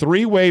had a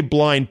 3-way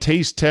blind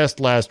taste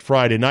test last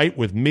Friday night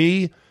with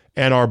me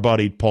and our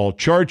buddy Paul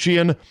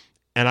Charchian.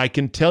 And I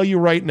can tell you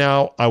right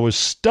now, I was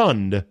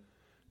stunned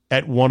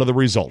at one of the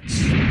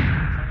results.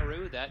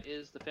 That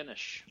is the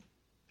finish.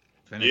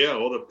 Yeah,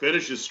 well, the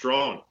finish is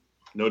strong.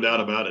 No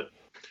doubt about it.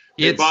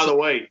 And by the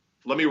way,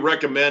 let me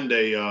recommend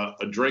a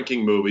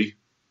drinking movie,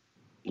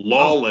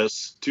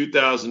 Lawless,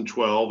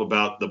 2012,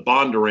 about the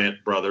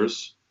Bondurant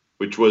brothers,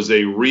 which was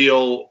a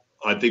real,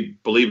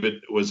 believe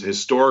it was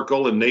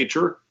historical in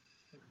nature,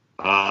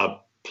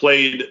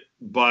 played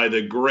by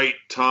the great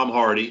Tom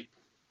Hardy.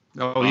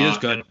 Oh, he is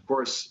good. And of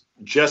course,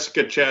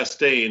 Jessica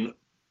Chastain,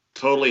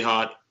 totally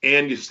hot,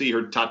 and you see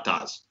her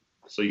tatas.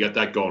 So you got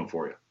that going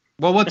for you.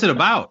 Well, what's it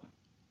about?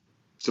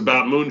 It's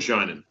about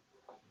moonshining.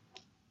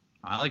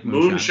 I like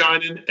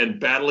moonshining. And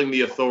battling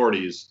the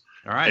authorities.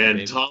 All right. And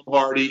baby. Tom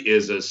Hardy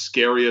is as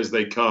scary as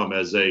they come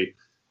as a,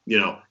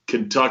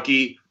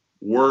 Kentucky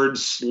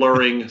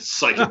word-slurring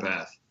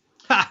psychopath.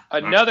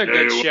 Another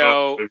good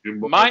show.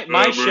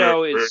 My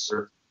show is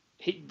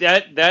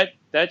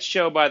that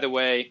show, by the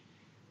way,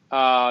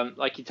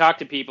 like you talk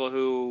to people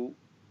who,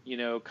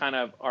 kind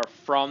of are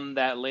from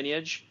that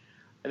lineage.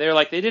 And they were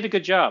like, they did a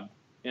good job.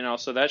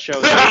 So that show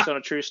is based on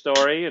a true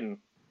story. And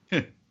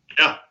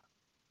yeah.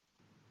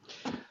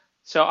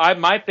 So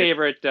my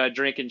favorite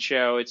drinking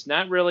show, it's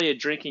not really a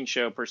drinking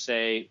show per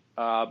se,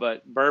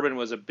 but bourbon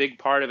was a big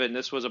part of it. And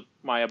this was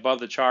my above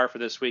the char for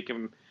this week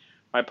in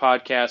my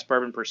podcast,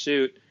 Bourbon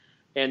Pursuit.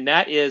 And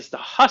that is The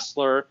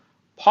Hustler.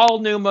 Paul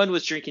Newman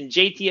was drinking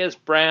JTS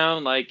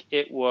Brown like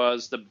it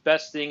was the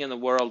best thing in the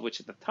world, which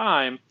at the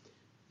time,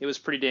 it was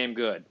pretty damn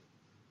good.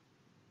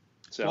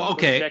 So well,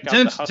 okay,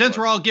 since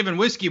we're all giving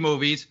whiskey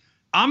movies,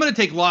 I'm going to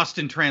take Lost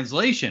in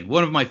Translation,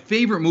 one of my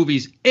favorite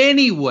movies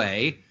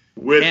anyway.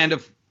 And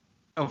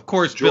of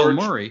course, Bill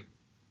Murray.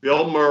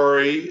 Bill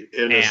Murray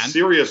in a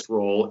serious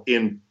role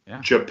in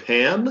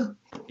Japan.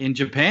 In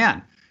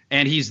Japan.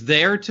 And he's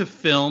there to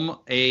film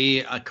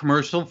a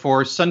commercial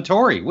for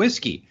Suntory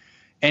whiskey.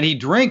 And he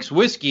drinks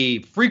whiskey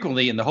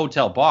frequently in the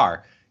hotel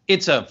bar.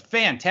 It's a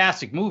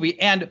fantastic movie.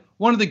 And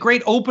one of the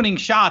great opening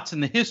shots in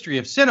the history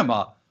of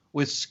cinema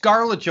with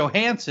Scarlett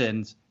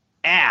Johansson's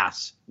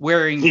ass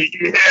wearing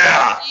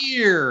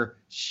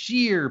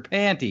sheer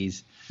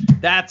panties.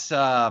 That's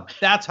how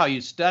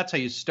you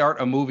start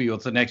a movie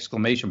with an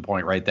exclamation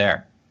point right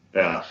there.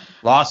 Yeah.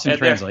 Lost in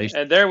Translation.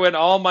 And there went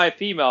all my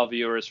female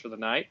viewers for the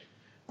night.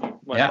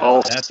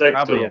 That's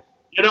probably it.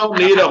 You don't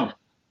need them.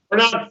 We're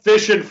not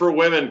fishing for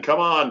women. Come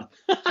on.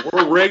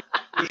 We're rigged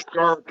for the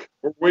shark.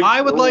 I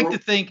would like to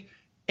think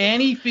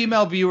any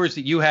female viewers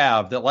that you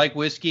have that like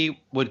whiskey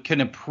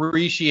can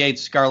appreciate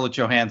Scarlett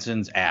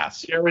Johansson's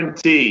ass.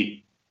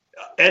 Guaranteed.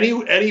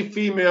 Any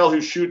female who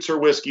shoots her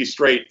whiskey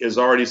straight is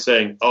already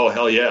saying, "Oh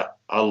hell yeah,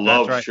 I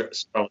love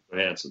Scarlett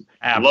Johansson."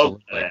 Absolutely.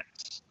 Love that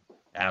ass.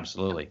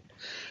 Absolutely.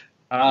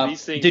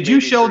 Did you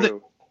show that?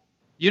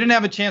 You didn't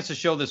have a chance to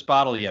show this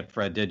bottle yet,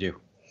 Fred, did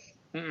you?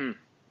 Mm-mm.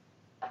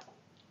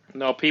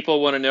 No,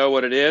 people want to know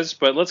what it is,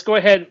 but let's go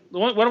ahead.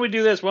 Why don't we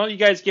do this? Why don't you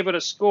guys give it a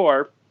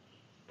score,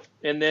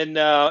 and then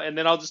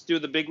I'll just do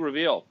the big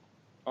reveal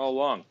all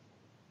along.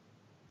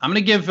 I'm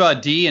going to give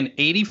D an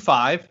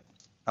 85.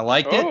 I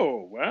liked it.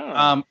 Oh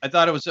wow! I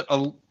thought it was a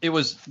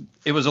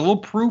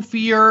little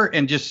proofier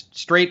and just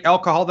straight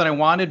alcohol than I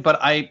wanted. But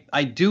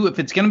I do, if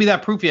it's going to be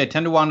that proofy, I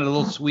tend to want it a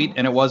little sweet,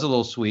 and it was a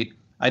little sweet.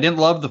 I didn't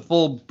love the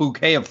full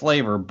bouquet of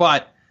flavor,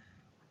 but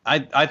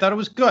I thought it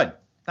was good.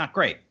 Not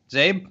great.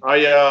 Zabe?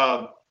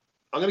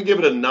 I'm going to give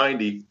it a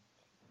 90.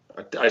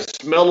 I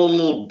smell a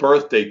little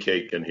birthday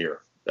cake in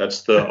here.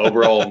 That's the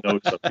overall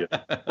notes of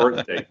it.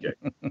 Birthday cake.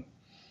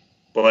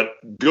 But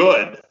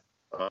good.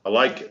 I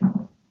like it.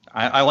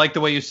 I like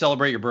the way you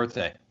celebrate your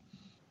birthday.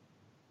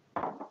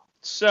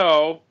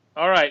 So,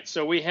 all right.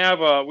 So we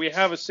have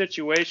a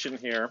situation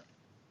here.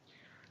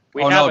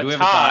 We have a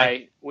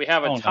tie. We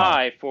have a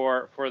tie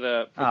for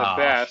the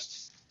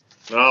best.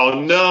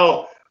 Oh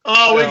no!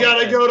 Oh, we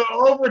got to go to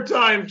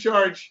overtime,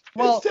 Charge.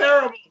 It's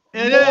terrible.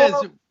 It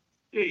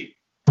is.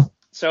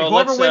 So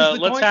let's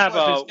have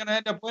It's going to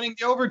end up winning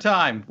the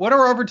overtime. What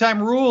are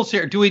overtime rules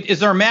here?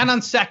 Is there a man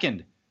on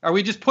second? Are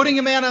we just putting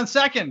a man on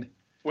second?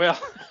 Well,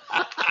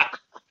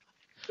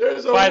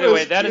 by the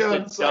way, that is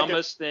the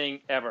dumbest thing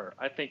ever.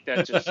 I think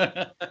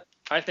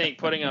I think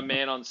putting a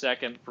man on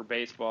second for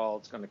baseball,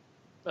 it's going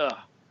to.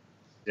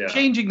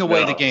 Changing the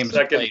way the game's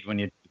played when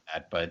you do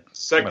that, but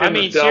second. I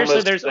mean,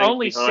 seriously, there's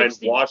only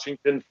 60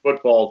 Washington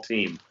football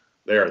team.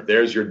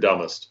 There's your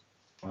dumbest.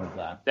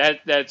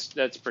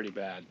 That's pretty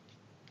bad.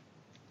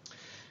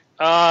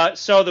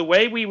 So the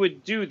way we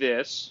would do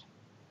this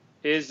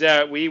is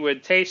that we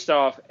would taste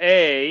off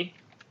A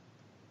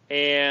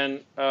and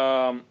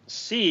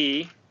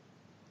C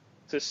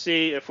to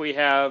see if we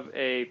have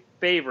a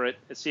favorite.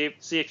 See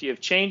if you have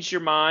changed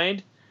your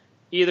mind,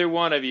 either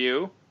one of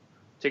you,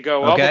 to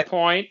go up a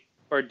point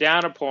or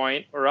down a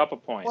point or up a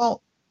point.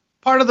 Well,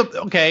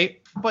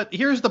 but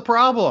here's the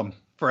problem,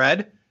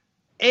 Fred.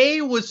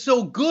 A was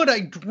so good,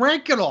 I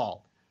drank it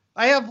all.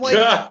 I have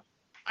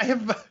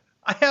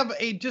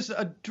just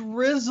a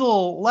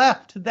drizzle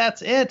left.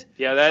 That's it.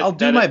 Yeah, I'll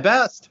do my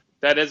best.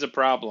 That is a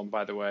problem,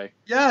 by the way.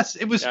 Yes,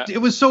 it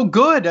was so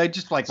good. I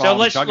just So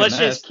let's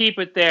just keep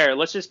it there.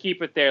 Let's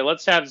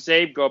have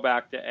Zabe go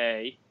back to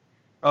A.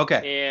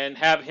 Okay. And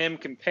have him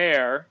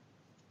compare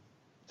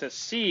to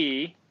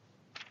C.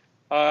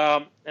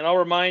 And I'll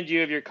remind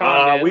you of your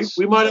comments.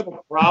 We might have a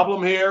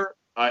problem here.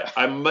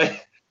 I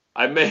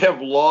may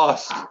have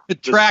lost the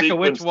track of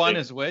which one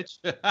is which.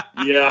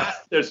 Yeah,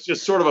 there's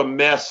just sort of a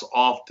mess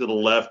off to the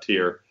left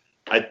here.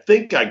 I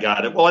think I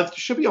got it. Well, I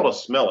should be able to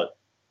smell it.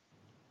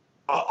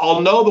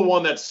 I'll know the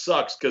one that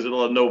sucks because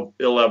it'll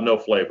have no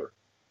flavor.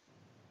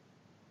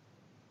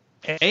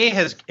 A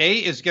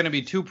is going to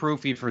be too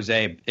proofy for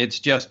Zabe.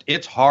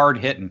 It's hard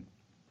hitting.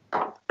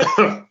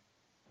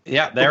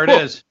 Yeah, there it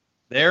is.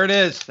 There it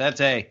is. That's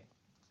A.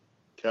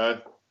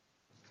 Okay.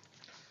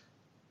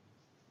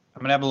 I'm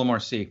going to have a little more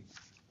C.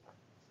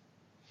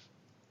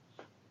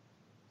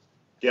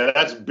 Yeah,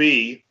 that's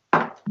B.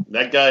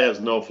 That guy has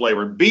no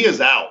flavor. B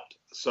is out,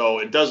 so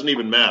it doesn't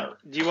even matter.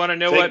 Do you want to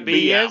know what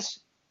B is?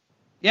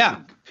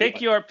 Yeah. Pick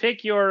your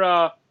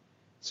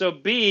so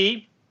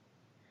B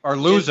or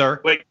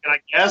loser. Wait, can I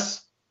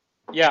guess?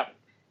 Yeah.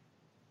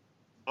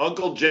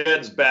 Uncle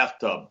Jed's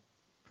bathtub.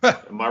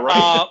 Am I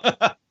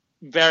right?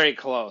 Very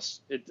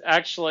close. It's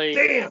actually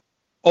Damn.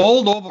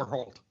 Old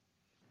Overholt.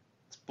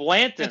 It's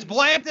Blanton. It's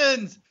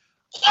Blanton's.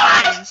 What?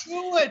 I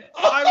knew it.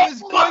 I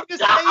was going to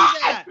say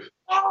that.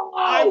 Oh,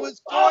 I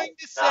was going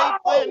to say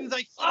Blanton's. I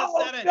should have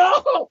said it.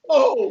 No.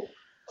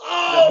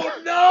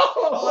 Oh, no.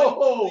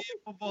 Unbelievable.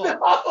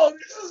 No,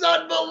 this is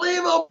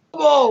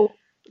unbelievable.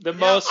 The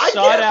most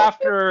sought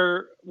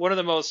after, one of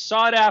the most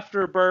sought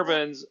after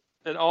bourbons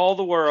in all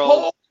the world.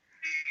 Holy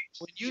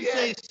When you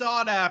say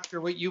sought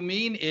after, what you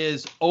mean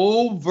is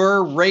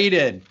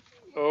overrated.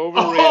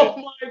 Overrated. Oh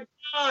my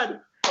God.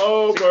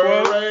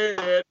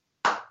 Overrated.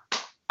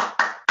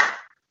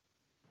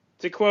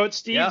 To quote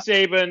Steve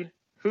Zabin,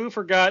 who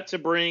forgot to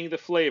bring the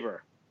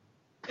flavor?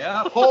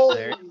 Yeah.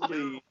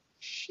 Holy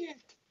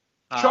shit.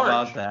 How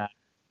about that?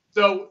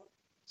 So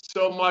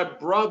my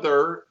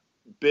brother,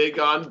 big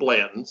on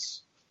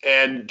Blanton's,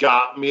 and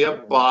got me a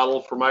bottle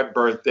for my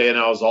birthday, and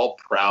I was all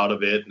proud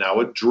of it, and I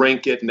would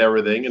drink it and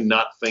everything and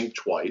not think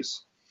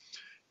twice.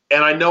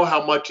 And I know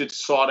how much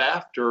it's sought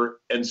after,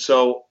 and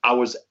so I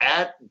was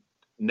at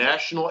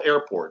National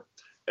Airport,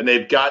 and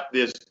they've got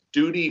this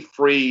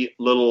duty-free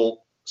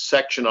little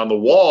section on the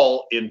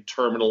wall in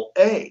Terminal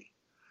A.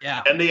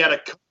 Yeah. And they had a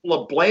couple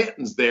of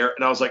Blantons there,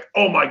 and I was like,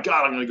 oh, my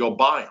God, I'm going to go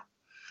buy them.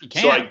 You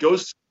can. So I go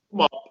scoop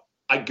them up,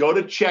 I go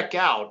to check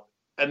out,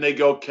 and they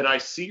go, can I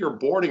see your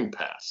boarding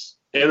pass?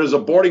 And it was a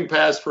boarding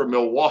pass for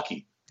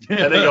Milwaukee.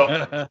 And they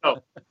go,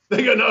 no.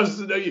 They go, no,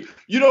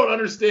 you don't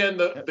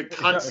understand the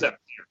concept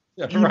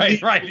here.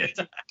 Right. It's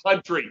a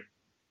country.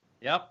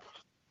 Yep.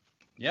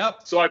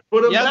 So I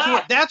put them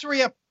back. That's where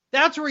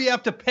you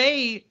have to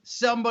pay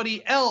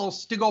somebody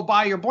else to go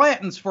buy your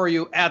Blantons for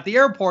you at the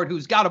airport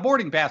who's got a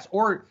boarding pass,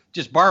 or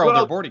just borrow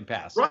their boarding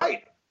pass.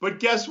 Right.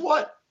 But guess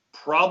what?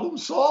 Problem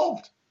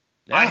solved.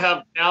 Yeah. I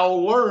have now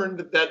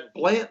learned that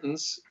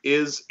Blanton's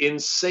is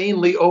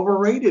insanely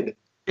overrated.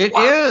 It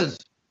is.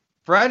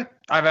 Fred,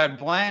 I've had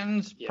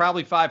Blanton's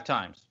probably 5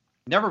 times.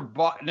 Never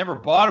bought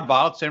a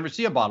bottle, never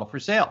see a bottle for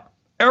sale.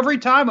 Every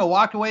time I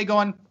walked away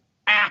going,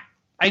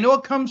 I know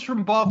it comes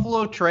from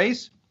Buffalo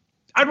Trace.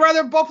 I'd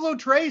rather Buffalo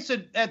Trace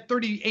at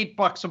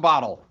 $38 a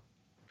bottle.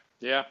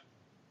 Yeah.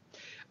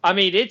 I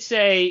mean,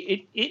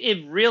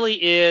 it really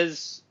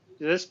is,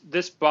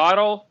 this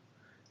bottle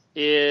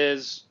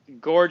is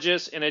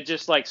gorgeous, and it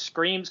just like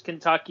screams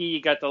Kentucky.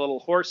 You got the little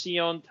horsey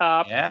on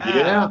top.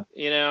 Yeah.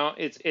 You know,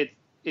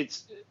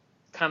 it's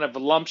kind of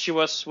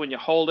voluptuous when you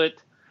hold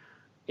it.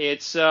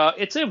 It's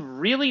a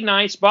really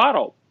nice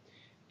bottle.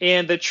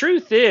 And the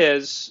truth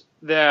is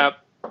that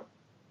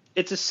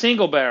it's a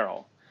single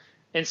barrel.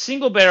 And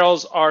single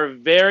barrels are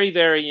very,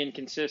 very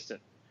inconsistent.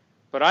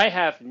 But I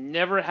have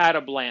never had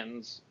a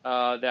Blanton's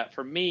that,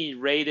 for me,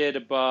 rated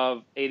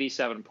above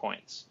 87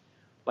 points.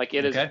 Like,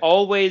 it has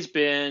always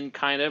been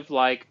kind of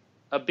like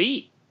a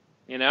B,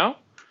 you know?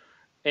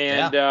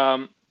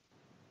 And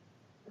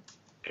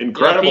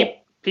incredible. You know,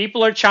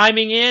 people are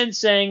chiming in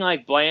saying,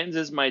 like, Blanton's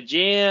is my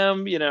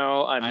jam. You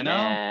know, I'm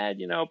mad.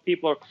 You know,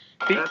 people are...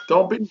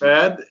 Don't be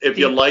mad. If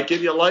you like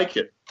it, you like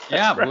it.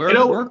 Yeah,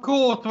 we're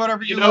cool with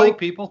whatever you like,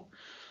 people.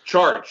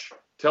 Charge.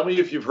 Tell me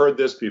if you've heard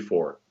this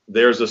before.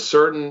 There's a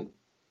certain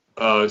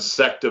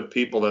sect of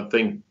people that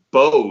think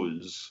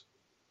Bose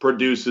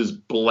produces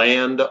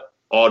bland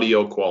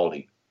audio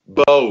quality.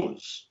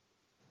 Bose.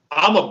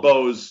 I'm a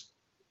Bose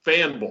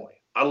fanboy.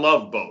 I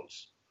love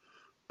Bose.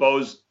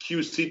 Bose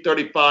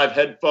QC35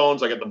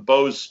 headphones. I got the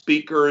Bose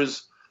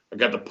speakers. I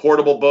got the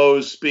portable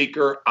Bose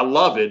speaker. I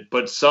love it,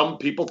 but some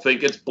people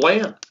think it's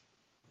bland.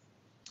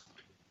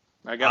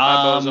 I got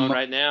my Bose on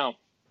right now.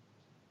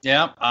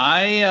 Yeah,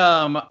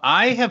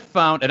 I have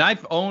found, and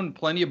I've owned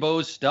plenty of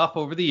Bose stuff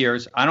over the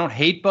years. I don't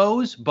hate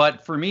Bose,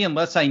 but for me,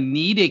 unless I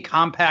need a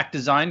compact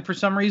design for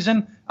some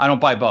reason, I don't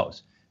buy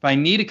Bose. If I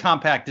need a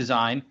compact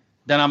design,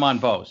 then I'm on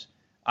Bose.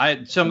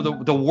 Some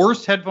of the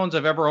worst headphones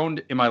I've ever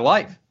owned in my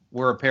life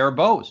were a pair of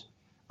Bose.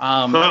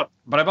 But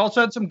I've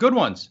also had some good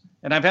ones,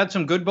 and I've had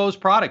some good Bose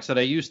products that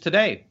I use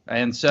today.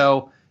 And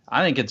so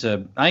I think it's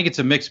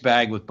a mixed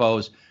bag with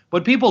Bose.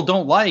 What people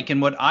don't like,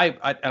 and what I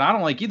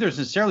don't like either, is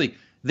necessarily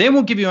they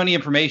won't give you any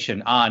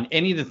information on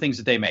any of the things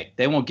that they make.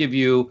 They won't give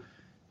you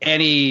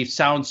any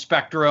sound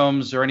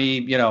spectrums or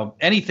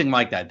anything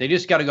like that. They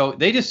just got to go.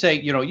 They just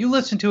say, you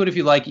listen to it. If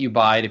you like it, you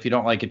buy it. If you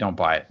don't like it, don't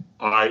buy it.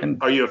 All right.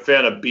 Are you a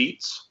fan of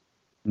Beats?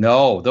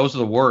 No, those are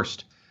the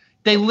worst.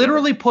 They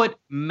literally put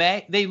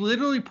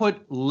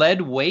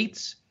lead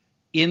weights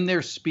in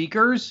their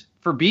speakers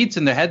for Beats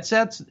and the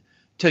headsets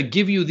to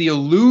give you the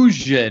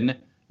illusion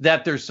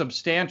that they're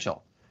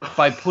substantial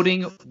by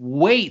putting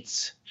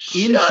weights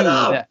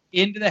into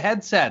the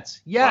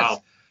headsets. Yes.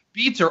 Wow.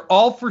 Beats are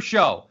all for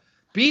show.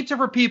 Beats are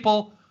for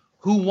people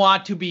who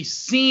want to be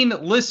seen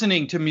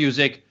listening to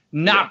music,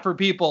 not for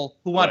people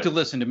who want to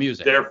listen to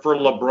music. They're for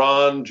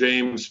LeBron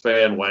James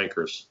fan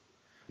wankers.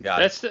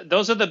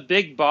 Those are the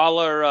big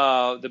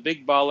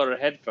baller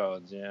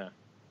headphones. Yeah.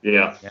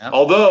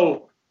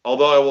 Although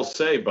I will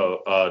say,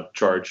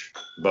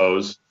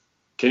 Bose,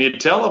 can you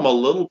tell I'm a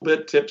little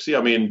bit tipsy?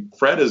 I mean,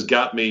 Fred has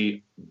got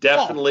me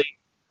definitely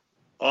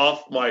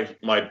off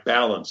my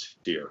balance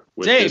here.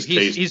 With Dave,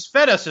 this he's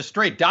fed us a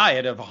straight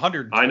diet of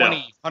 120,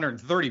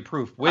 130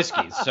 proof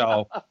whiskeys.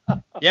 So,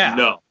 yeah.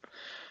 No.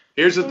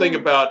 Here's the thing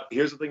about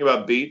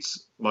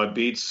Beats. My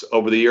Beats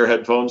over-the-ear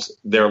headphones,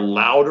 they're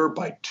louder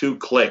by 2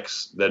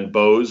 clicks than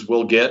Bose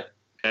will get.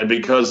 And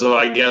because of,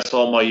 I guess,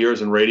 all my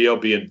years in radio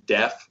being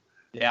deaf,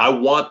 I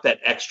want that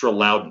extra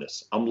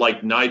loudness. I'm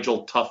like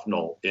Nigel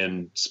Tufnell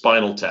in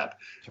Spinal Tap.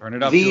 Turn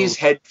it up. These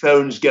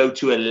headphones go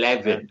to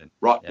 11.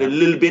 Right, they're a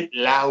little bit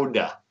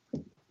louder.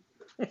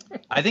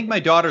 I think my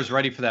daughter's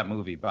ready for that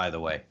movie, by the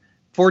way.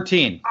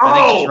 14. I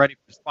think she's ready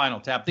for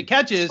Spinal Tap. The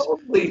catch is,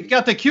 you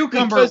got the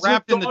cucumber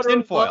wrapped in the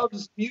tinfoil.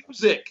 Loves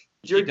music.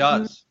 She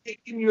does.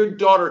 Your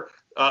daughter,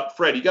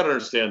 Fred, you got to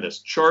understand this.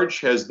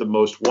 Church has the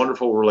most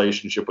wonderful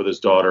relationship with his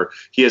daughter.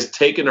 He has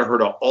taken her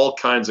to all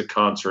kinds of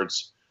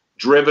concerts,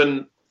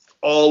 driven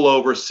all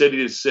over, city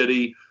to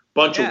city,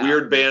 bunch of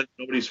weird bands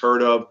nobody's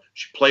heard of.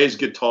 She plays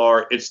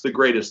guitar. It's the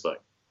greatest thing.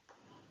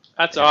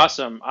 That's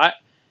awesome. I'm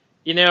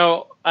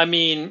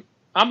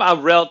a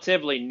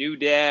relatively new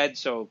dad,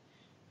 so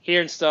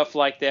hearing stuff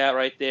like that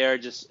right there,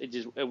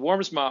 it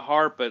warms my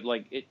heart. But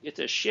like, it's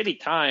a shitty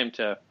time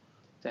to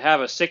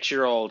have a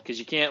 6-year-old, because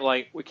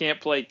we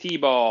can't play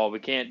t-ball, we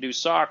can't do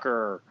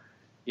soccer.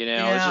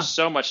 There's just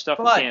so much stuff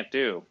we can't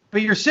do.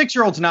 But your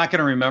 6-year-old's not going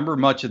to remember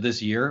much of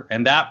this year,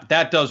 and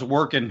that does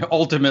work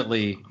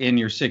ultimately in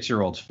your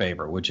 6-year-old's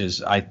favor, which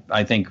is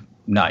I think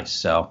nice.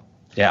 So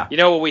yeah. You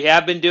know what we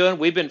have been doing?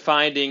 We've been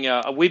finding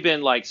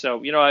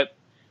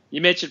you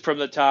mentioned from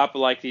the top,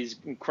 like, these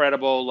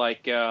incredible,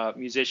 like,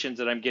 musicians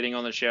that I'm getting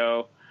on the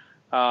show.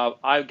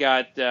 I've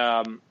got,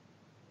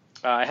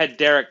 I had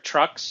Derek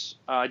Trucks.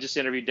 I just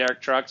interviewed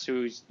Derek Trucks,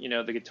 who's, the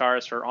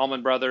guitarist for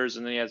Allman Brothers,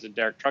 and then he has a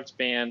Derek Trucks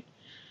band.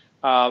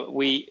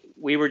 We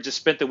were just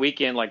spent the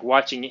weekend, like,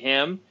 watching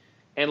him.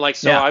 And, like,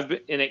 so I've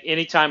been,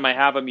 anytime I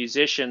have a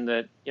musician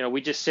that,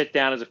 we just sit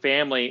down as a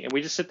family and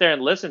we just sit there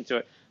and listen to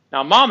it.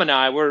 Now, Mom and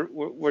I,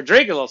 we're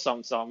drinking a little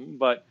something,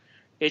 but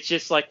it's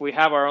just like we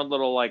have our own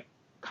little, like,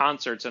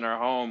 concerts in our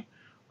home,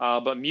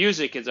 but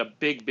music is a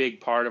big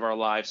part of our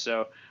life.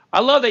 So I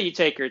love that you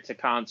take her to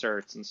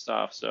concerts and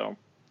stuff. So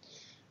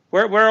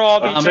we're all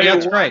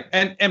that's right.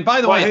 And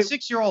by the way,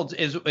 6-year-olds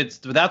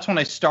that's when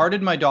I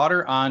started my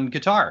daughter on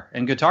guitar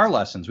and guitar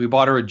lessons. We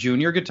bought her a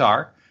junior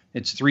guitar.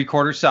 It's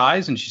 3/4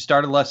 size, and she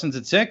started lessons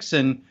at 6,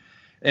 and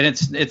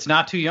it's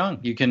not too young.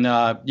 You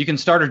can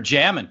start her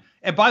jamming.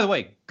 And by the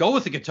way, go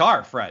with the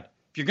guitar, Fred.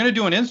 If you're going to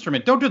do an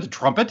instrument, don't do the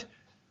trumpet.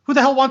 Who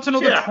the hell wants to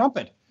know the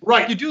trumpet?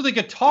 Right. You do the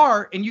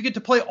guitar, and you get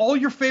to play all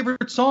your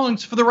favorite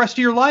songs for the rest of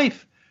your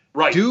life.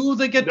 Right. Do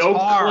the guitar.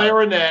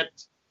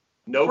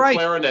 No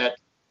clarinet.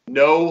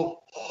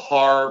 No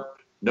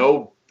harp.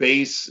 No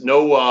bass.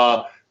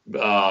 No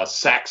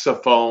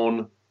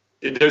saxophone.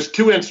 There's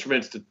 2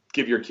 instruments to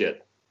give your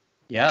kid.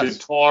 Yes.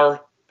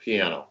 Guitar,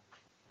 piano.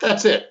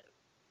 That's it.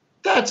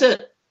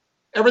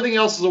 Everything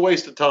else is a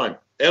waste of time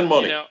and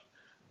money.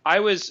 I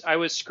was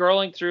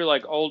scrolling through,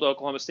 like, old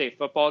Oklahoma State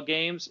football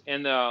games,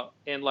 and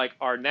like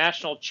our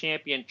national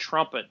champion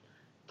trumpet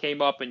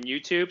came up in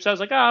YouTube. So I was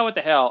like, what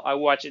the hell? I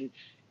watched it,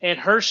 and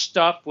her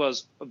stuff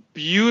was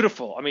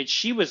beautiful. I mean,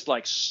 she was,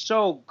 like,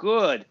 so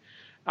good.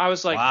 I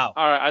was like, wow.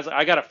 All right,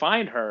 I got to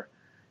find her.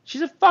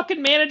 She's a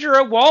fucking manager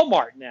at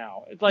Walmart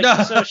now. It's like,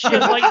 so she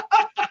has, like,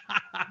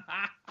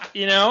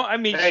 she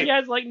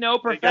has, like, no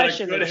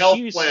profession. They got a good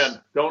health plan.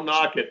 Don't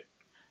knock it.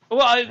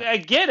 Well, I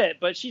get it,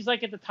 but she's,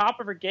 like, at the top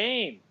of her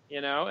game,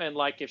 and,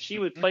 like, if she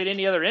would played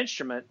any other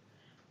instrument,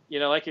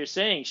 like you're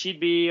saying,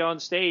 she'd be on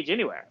stage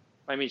anywhere.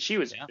 I mean, she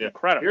was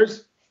incredible.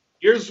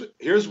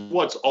 Here's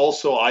what's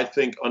also, I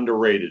think,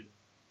 underrated.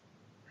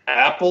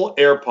 Apple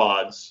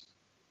AirPods,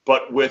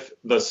 but with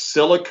the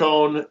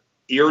silicone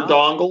ear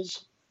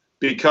dongles,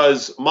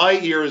 because my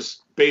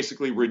ears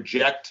basically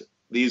reject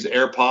these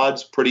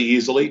AirPods pretty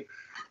easily,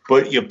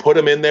 but you put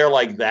them in there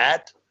like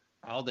that,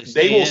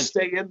 they will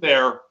stay in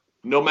there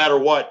no matter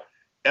what.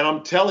 And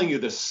I'm telling you,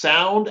 the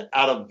sound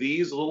out of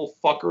these little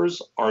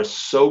fuckers are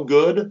so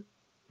good,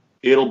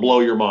 it'll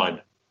blow your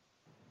mind.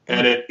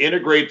 And it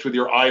integrates with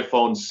your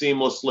iPhone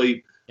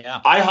seamlessly.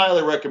 Yeah. I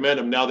highly recommend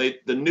them. Now, the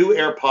new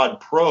AirPod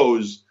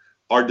Pros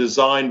are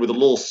designed with a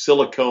little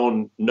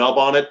silicone nub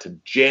on it to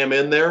jam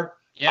in there.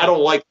 Yeah. I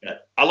don't like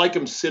that. I like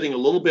them sitting a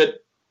little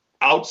bit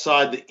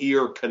outside the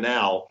ear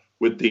canal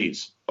with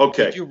these.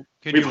 Okay.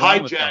 We've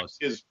hijacked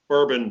his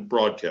bourbon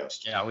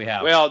broadcast. Yeah, we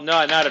have. Well,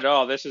 no, not at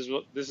all. This is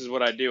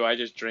what I do. I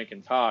just drink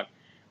and talk.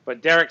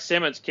 But Derek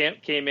Simmons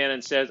came in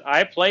and says,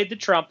 I played the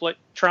trumpet,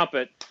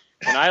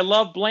 and I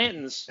love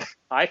Blanton's.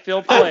 I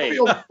feel played.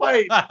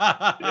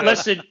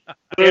 Listen,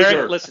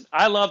 Derek, listen,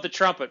 I love the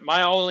trumpet.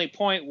 My only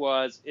point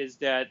is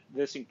that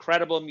this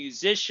incredible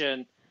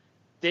musician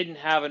didn't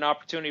have an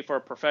opportunity for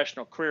a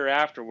professional career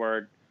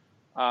afterward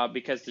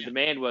because the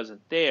demand wasn't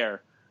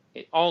there.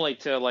 Only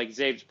to, like,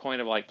 Zabe's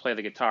point of, like, play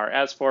the guitar.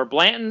 As for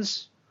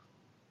Blanton's,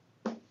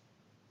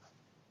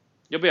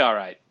 you'll be all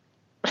right.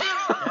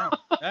 Yeah.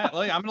 I'm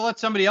going to let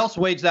somebody else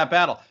wage that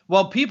battle.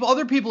 While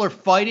other people are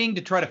fighting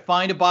to try to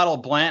find a bottle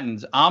of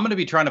Blanton's, I'm going to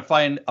be trying to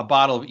find a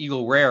bottle of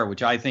Eagle Rare,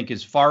 which I think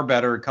is far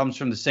better. It comes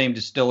from the same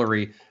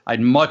distillery.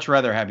 I'd much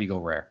rather have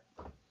Eagle Rare.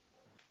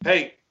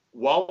 Hey,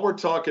 while we're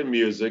talking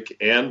music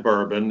and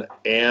bourbon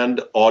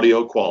and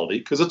audio quality,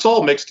 because it's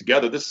all mixed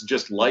together, this is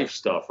just life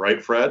stuff,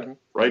 right, Fred? Mm-hmm.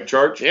 Right,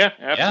 Charge? Yeah,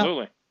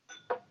 absolutely.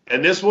 Yeah.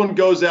 And this one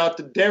goes out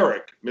to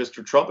Derek,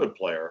 Mr. Trumpet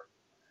Player.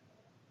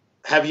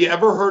 Have you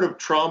ever heard of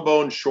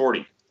Trombone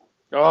Shorty?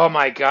 Oh,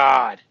 my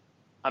God.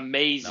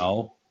 Amazing.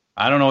 No,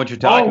 I don't know what you're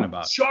talking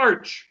about.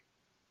 Charge.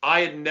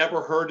 I had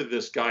never heard of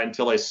this guy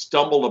until I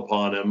stumbled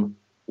upon him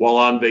while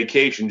on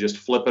vacation just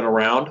flipping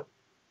around.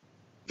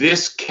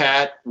 This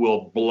cat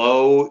will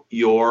blow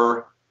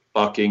your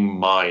fucking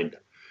mind.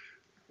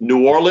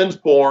 New Orleans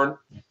born.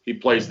 He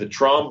plays the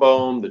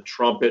trombone, the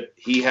trumpet.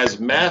 He has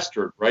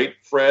mastered, right,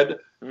 Fred,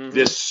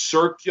 this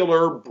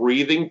circular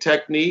breathing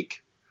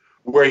technique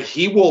where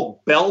he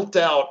will belt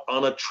out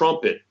on a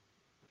trumpet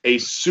a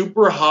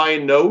super high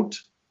note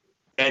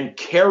and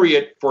carry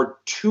it for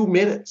 2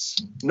 minutes.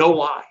 No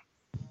lie.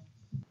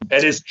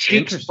 And his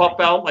cheeks puff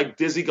out like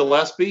Dizzy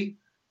Gillespie.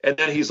 And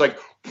then he's like,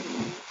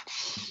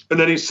 and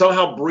then he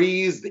somehow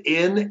breathes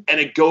in, and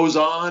it goes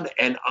on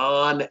and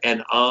on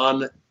and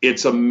on.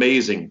 It's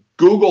amazing.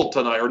 Google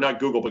tonight, or not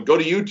Google, but go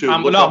to YouTube.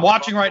 I'm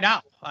watching right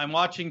now. I'm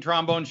watching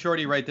Trombone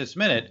Shorty right this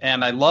minute,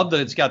 and I love that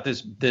it's got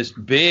this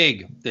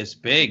big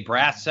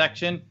brass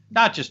section.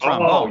 Not just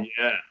trombone. Oh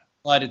yeah.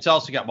 But it's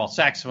also got,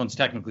 saxophone's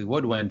technically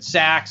woodwind,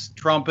 sax,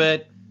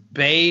 trumpet,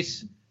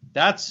 bass.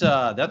 That's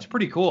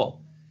pretty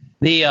cool.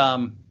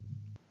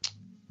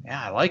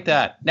 I like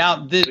that.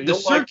 Now, the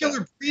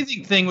circular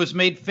breathing thing was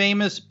made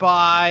famous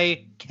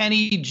by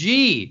Kenny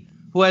G,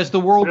 who has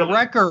the world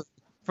record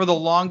for the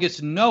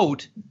longest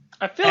note.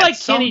 I feel like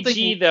Kenny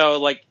G,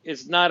 though,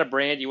 is not a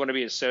brand you want to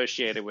be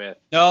associated with.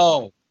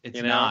 No,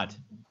 it's not.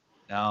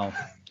 No.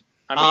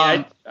 I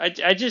mean,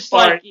 I just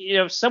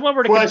if someone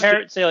were to compare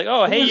it and say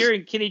hey, you're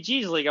in Kenny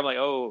G's league, I'm like,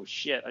 oh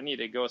shit, I need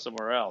to go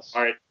somewhere else.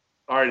 All right.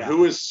 Yeah.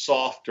 Who is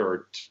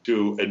softer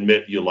to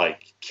admit you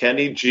like,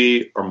 Kenny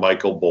G or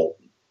Michael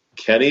Bolton?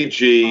 Kenny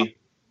G,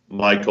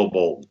 Michael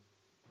Bolton.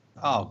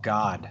 Oh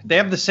God, they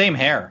have the same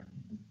hair.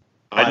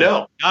 I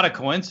know. Not a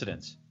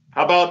coincidence.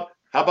 How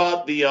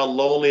about the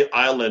Lonely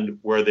Island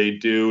where they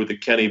do the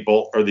Kenny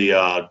Bolt or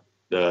the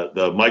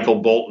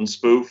Michael Bolton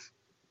spoof?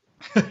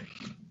 Do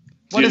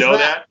you know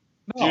that?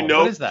 No, do you know?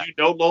 What is that? Do you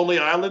know Lonely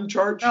Island,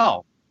 Charge?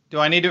 No. Do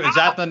I need to? Is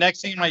that the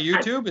next thing on my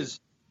YouTube?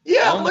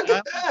 Look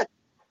at that.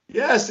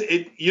 Yes.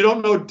 You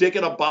don't know Dick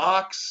in a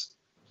Box.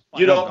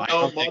 You don't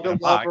know Mother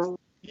Lover.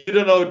 You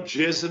don't know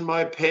Jizz in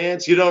My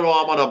Pants. You don't know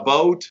I'm on a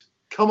boat.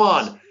 Come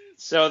on.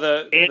 So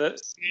the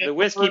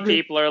whiskey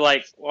people are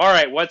like, all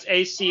right, what's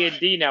A, C, and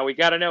D now? We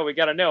got to know.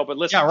 But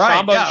listen,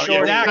 Trombone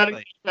Shorty.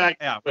 Exactly.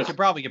 We should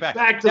probably get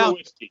back to the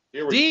whiskey.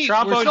 Here we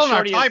go. We're still in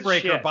our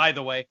tiebreaker, by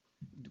the way.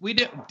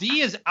 D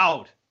is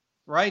out,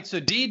 right? So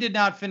D did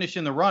not finish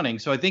in the running.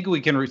 So I think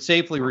we can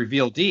safely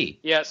reveal D.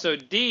 Yeah. So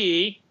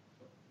D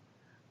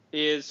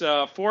is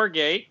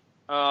Foregate.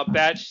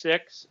 Batch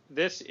 6.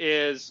 This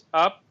is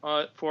up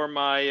for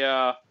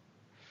my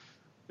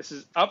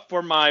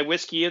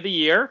whiskey of the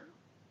year.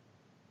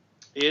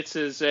 This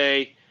is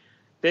a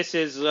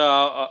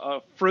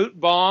fruit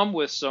bomb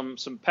with some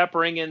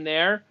peppering in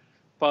there,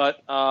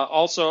 but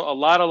also a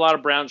lot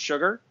of brown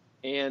sugar,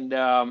 and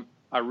I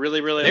really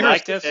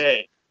like this.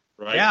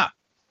 Right? Yeah,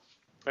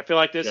 I feel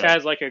like this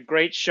has a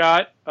great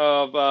shot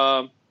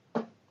of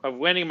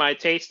winning my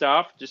taste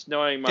off. Just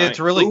knowing it's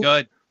really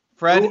good.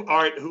 Fred,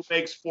 who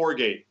makes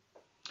Foregate?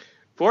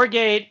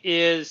 Foregate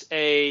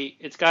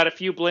it's got a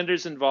few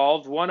blenders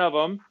involved. One of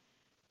them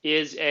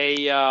is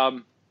a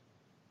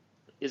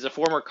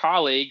former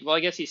colleague. Well,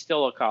 I guess he's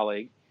still a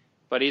colleague,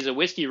 but he's a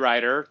whiskey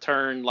writer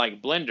turned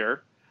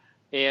blender,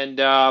 and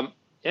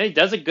he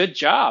does a good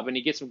job, and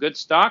he gets some good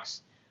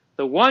stocks.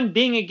 The one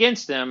ding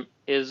against them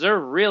is they're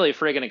really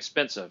friggin'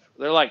 expensive.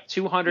 They're like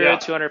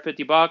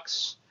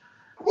 $250.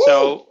 Woo!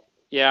 So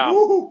yeah.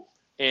 Woo!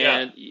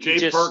 And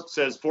Jay Perk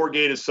says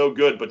Foregate is so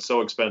good but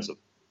so expensive.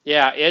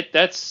 Yeah,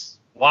 that's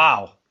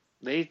wow.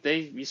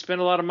 You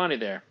spend a lot of money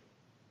there.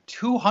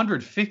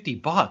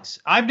 $250.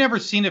 I've never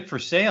seen it for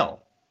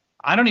sale.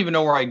 I don't even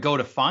know where I go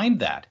to find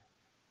that.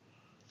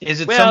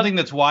 Is it something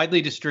that's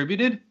widely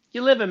distributed?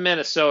 You live in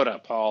Minnesota,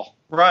 Paul.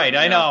 Right,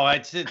 I know.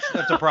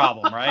 That's a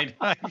problem, right?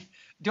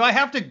 Do I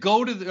have to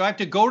go to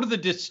the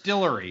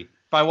distillery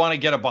if I want to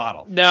get a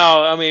bottle?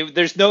 No, I mean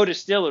there's no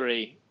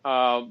distillery,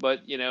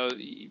 but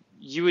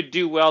you would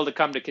do well to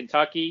come to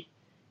Kentucky,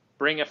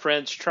 bring a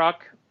friend's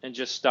truck, and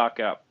just stock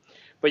up.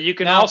 But you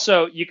can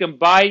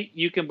buy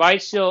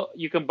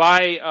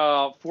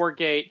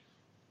Foregate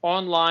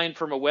online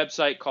from a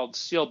website called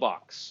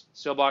Sealbox.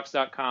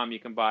 Sealbox.com. You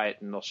can buy it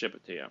and they'll ship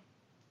it to you.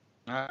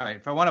 All right.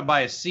 If I want to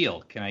buy a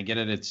seal, can I get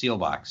it at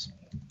Sealbox?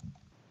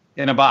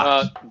 In a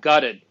box.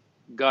 Gutted.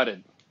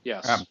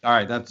 Yes. All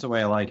right. That's the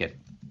way I like it.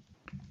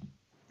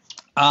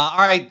 All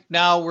right.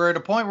 Now we're at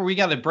a point where we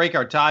got to break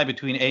our tie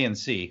between A and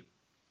C.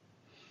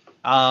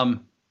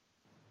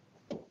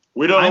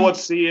 We don't know what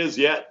C is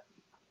yet.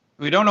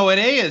 We don't know what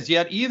A is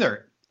yet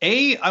either.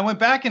 A, I went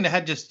back and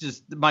had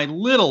just my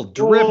little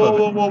drip of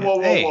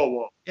it.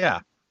 Whoa.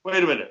 Yeah.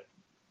 Wait a minute.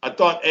 I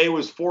thought A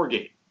was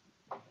 4-gate.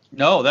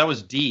 No, that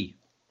was D.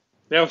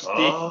 That was D.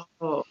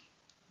 Oh,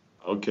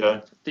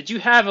 okay. Did you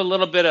have a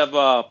little bit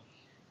of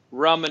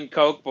rum and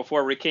Coke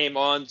before we came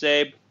on,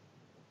 Zabe?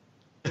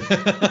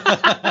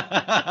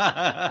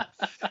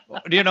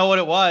 Do you know what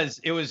it was?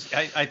 It was,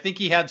 I think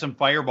he had some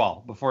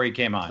Fireball before he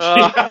came on.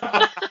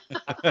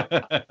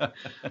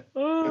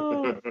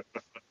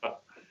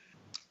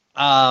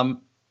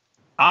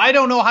 I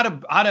don't know how to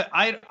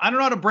I don't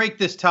know how to break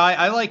this tie.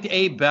 I liked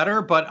A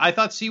better, but I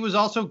thought C was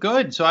also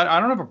good, so I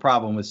don't have a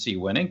problem with C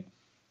winning.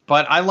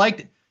 But I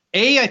liked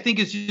A. I think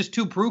is just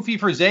too proofy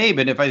for Zabe,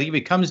 and if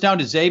it comes down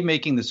to Zabe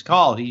making this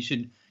call,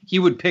 he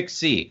would pick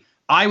C.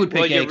 I would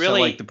pick A because I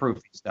like the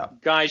proofy stuff.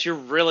 Guys, you're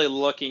really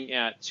looking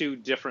at two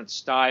different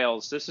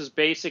styles. This is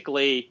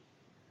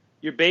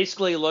you're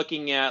basically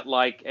looking at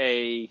like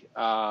a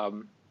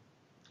I'm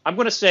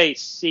going to say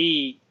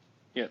C.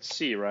 Yeah, it's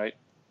C, right?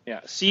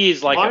 Yeah, C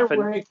is like a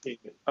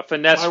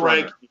finesse runner.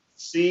 Ranking,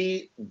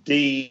 C,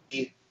 D,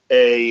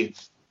 A,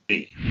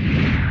 B.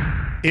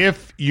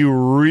 If you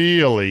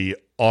really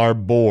are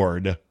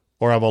bored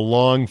or have a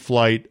long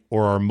flight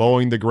or are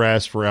mowing the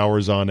grass for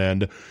hours on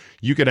end,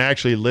 you can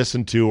actually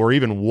listen to or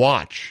even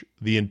watch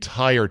the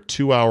entire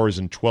 2 hours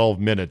and 12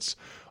 minutes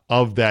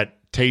of that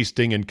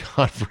tasting and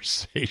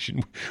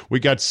conversation. We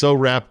got so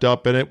wrapped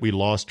up in it, we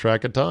lost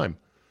track of time.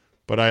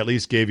 But I at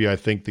least gave you, I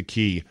think, the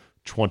key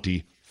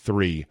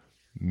 23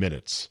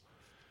 minutes.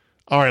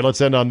 All right,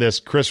 let's end on this.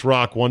 Chris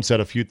Rock once had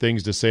a few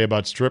things to say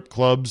about strip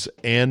clubs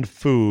and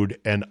food,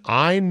 and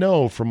I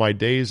know from my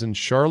days in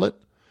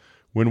Charlotte,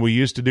 when we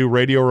used to do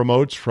radio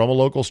remotes from a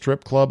local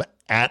strip club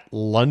at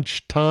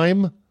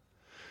lunchtime,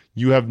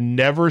 you have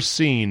never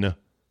seen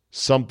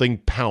something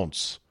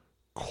pounce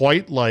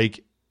quite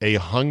like a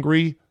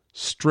hungry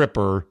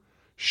stripper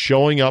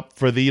showing up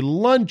for the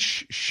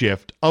lunch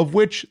shift, of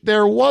which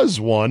there was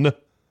one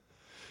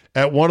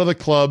at one of the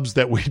clubs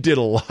that we did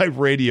a live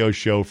radio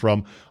show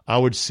from. I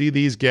would see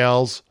these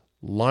gals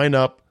line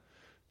up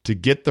to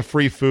get the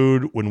free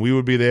food when we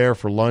would be there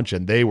for lunch,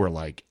 and they were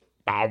like,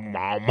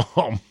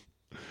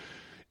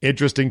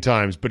 interesting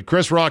times. But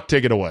Chris Rock,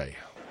 take it away.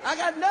 I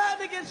got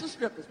nothing against the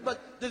strippers,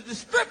 but the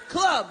strip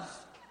clubs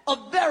are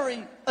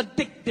very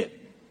addictive.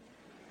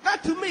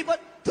 Not to me,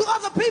 but to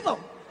other people.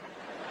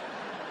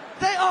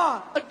 They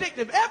are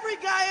addictive. Every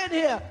guy in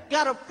here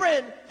got a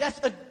friend that's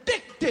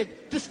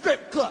addicted to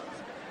strip clubs.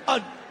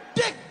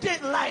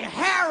 Addicted like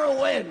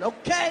heroin,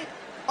 okay?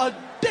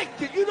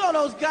 Addicted. You know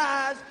those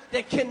guys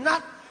that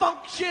cannot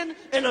function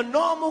in a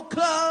normal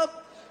club?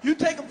 You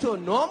take them to a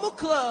normal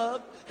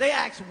club, they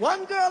ask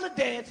one girl to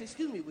dance.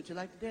 Excuse me, would you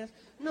like to dance?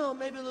 No,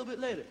 maybe a little bit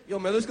later. Yo,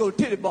 man, let's go to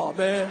titty bar,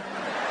 man.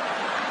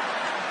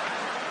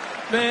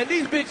 Man,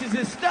 these bitches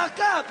is stuck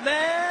up,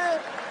 man.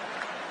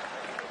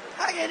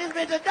 I get this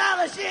bitch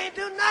 $1, she ain't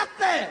do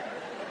nothing.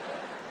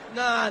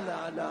 Nah.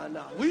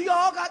 We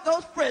all got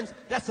those friends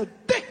that's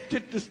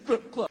addicted to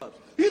strip clubs.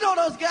 You know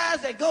those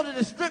guys that go to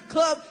the strip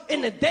club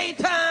in the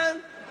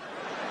daytime?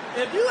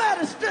 If you at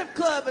a strip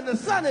club and the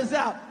sun is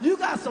out, you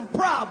got some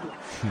problems.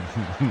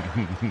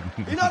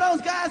 You know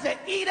those guys that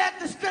eat at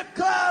the strip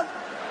club?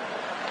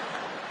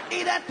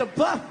 Eat at the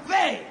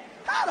buffet.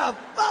 How the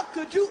fuck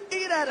could you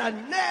eat at a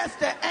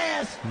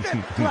nasty-ass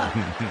strip club?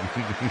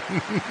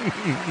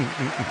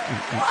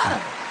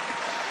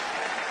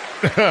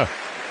 What?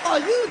 Are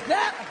you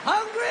that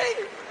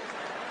hungry?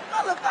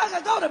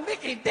 Motherfucker, go to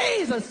Mickey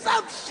D's or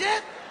some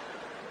shit.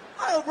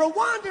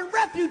 Rwandan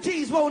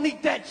refugees won't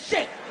eat that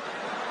shit.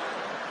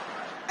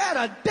 At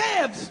a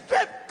damn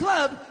strip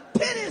club,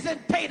 titties and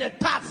tater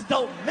tots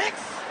don't mix.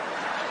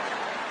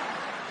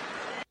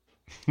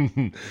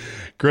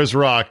 Chris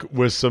Rock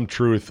with some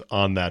truth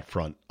on that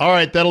front. All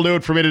right, that'll do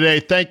it for me today.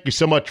 Thank you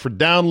so much for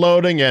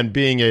downloading and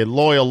being a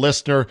loyal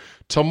listener.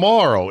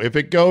 Tomorrow, if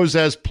it goes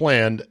as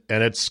planned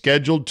and it's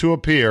scheduled to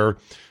appear,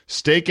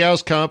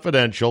 Steakhouse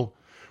Confidential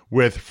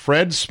with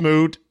Fred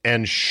Smoot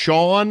and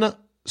Sean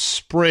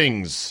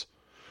Springs,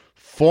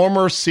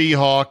 former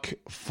Seahawk,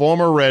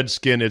 former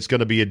Redskin. It's going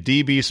to be a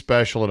DB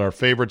special at our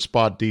favorite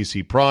spot,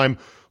 DC Prime.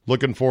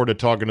 Looking forward to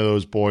talking to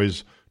those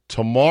boys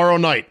tomorrow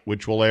night,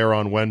 which will air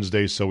on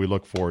Wednesday, so we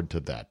look forward to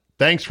that.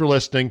 Thanks for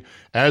listening.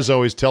 As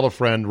always, tell a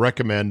friend,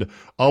 recommend.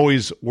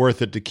 Always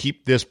worth it to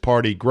keep this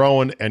party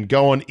growing and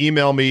going.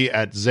 Email me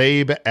at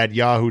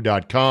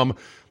zabe@yahoo.com.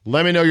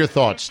 Let me know your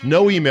thoughts.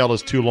 No email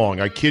is too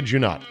long. I kid you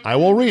not. I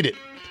will read it.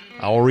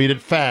 I will read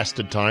it fast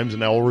at times,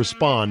 and I will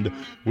respond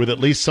with at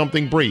least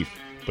something brief.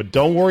 But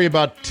don't worry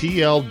about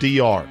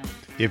TLDR.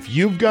 If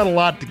you've got a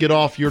lot to get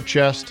off your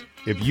chest,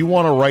 if you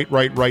want to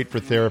write for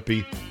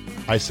therapy,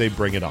 I say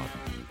bring it on.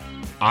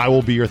 I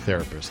will be your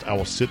therapist. I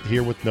will sit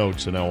here with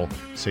notes and I will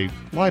say,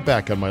 lie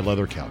back on my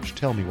leather couch.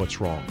 Tell me what's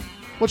wrong.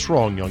 What's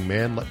wrong, young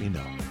man? Let me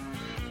know.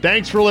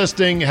 Thanks for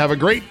listening. Have a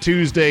great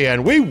Tuesday,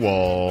 and we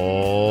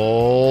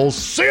will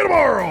see you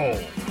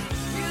tomorrow.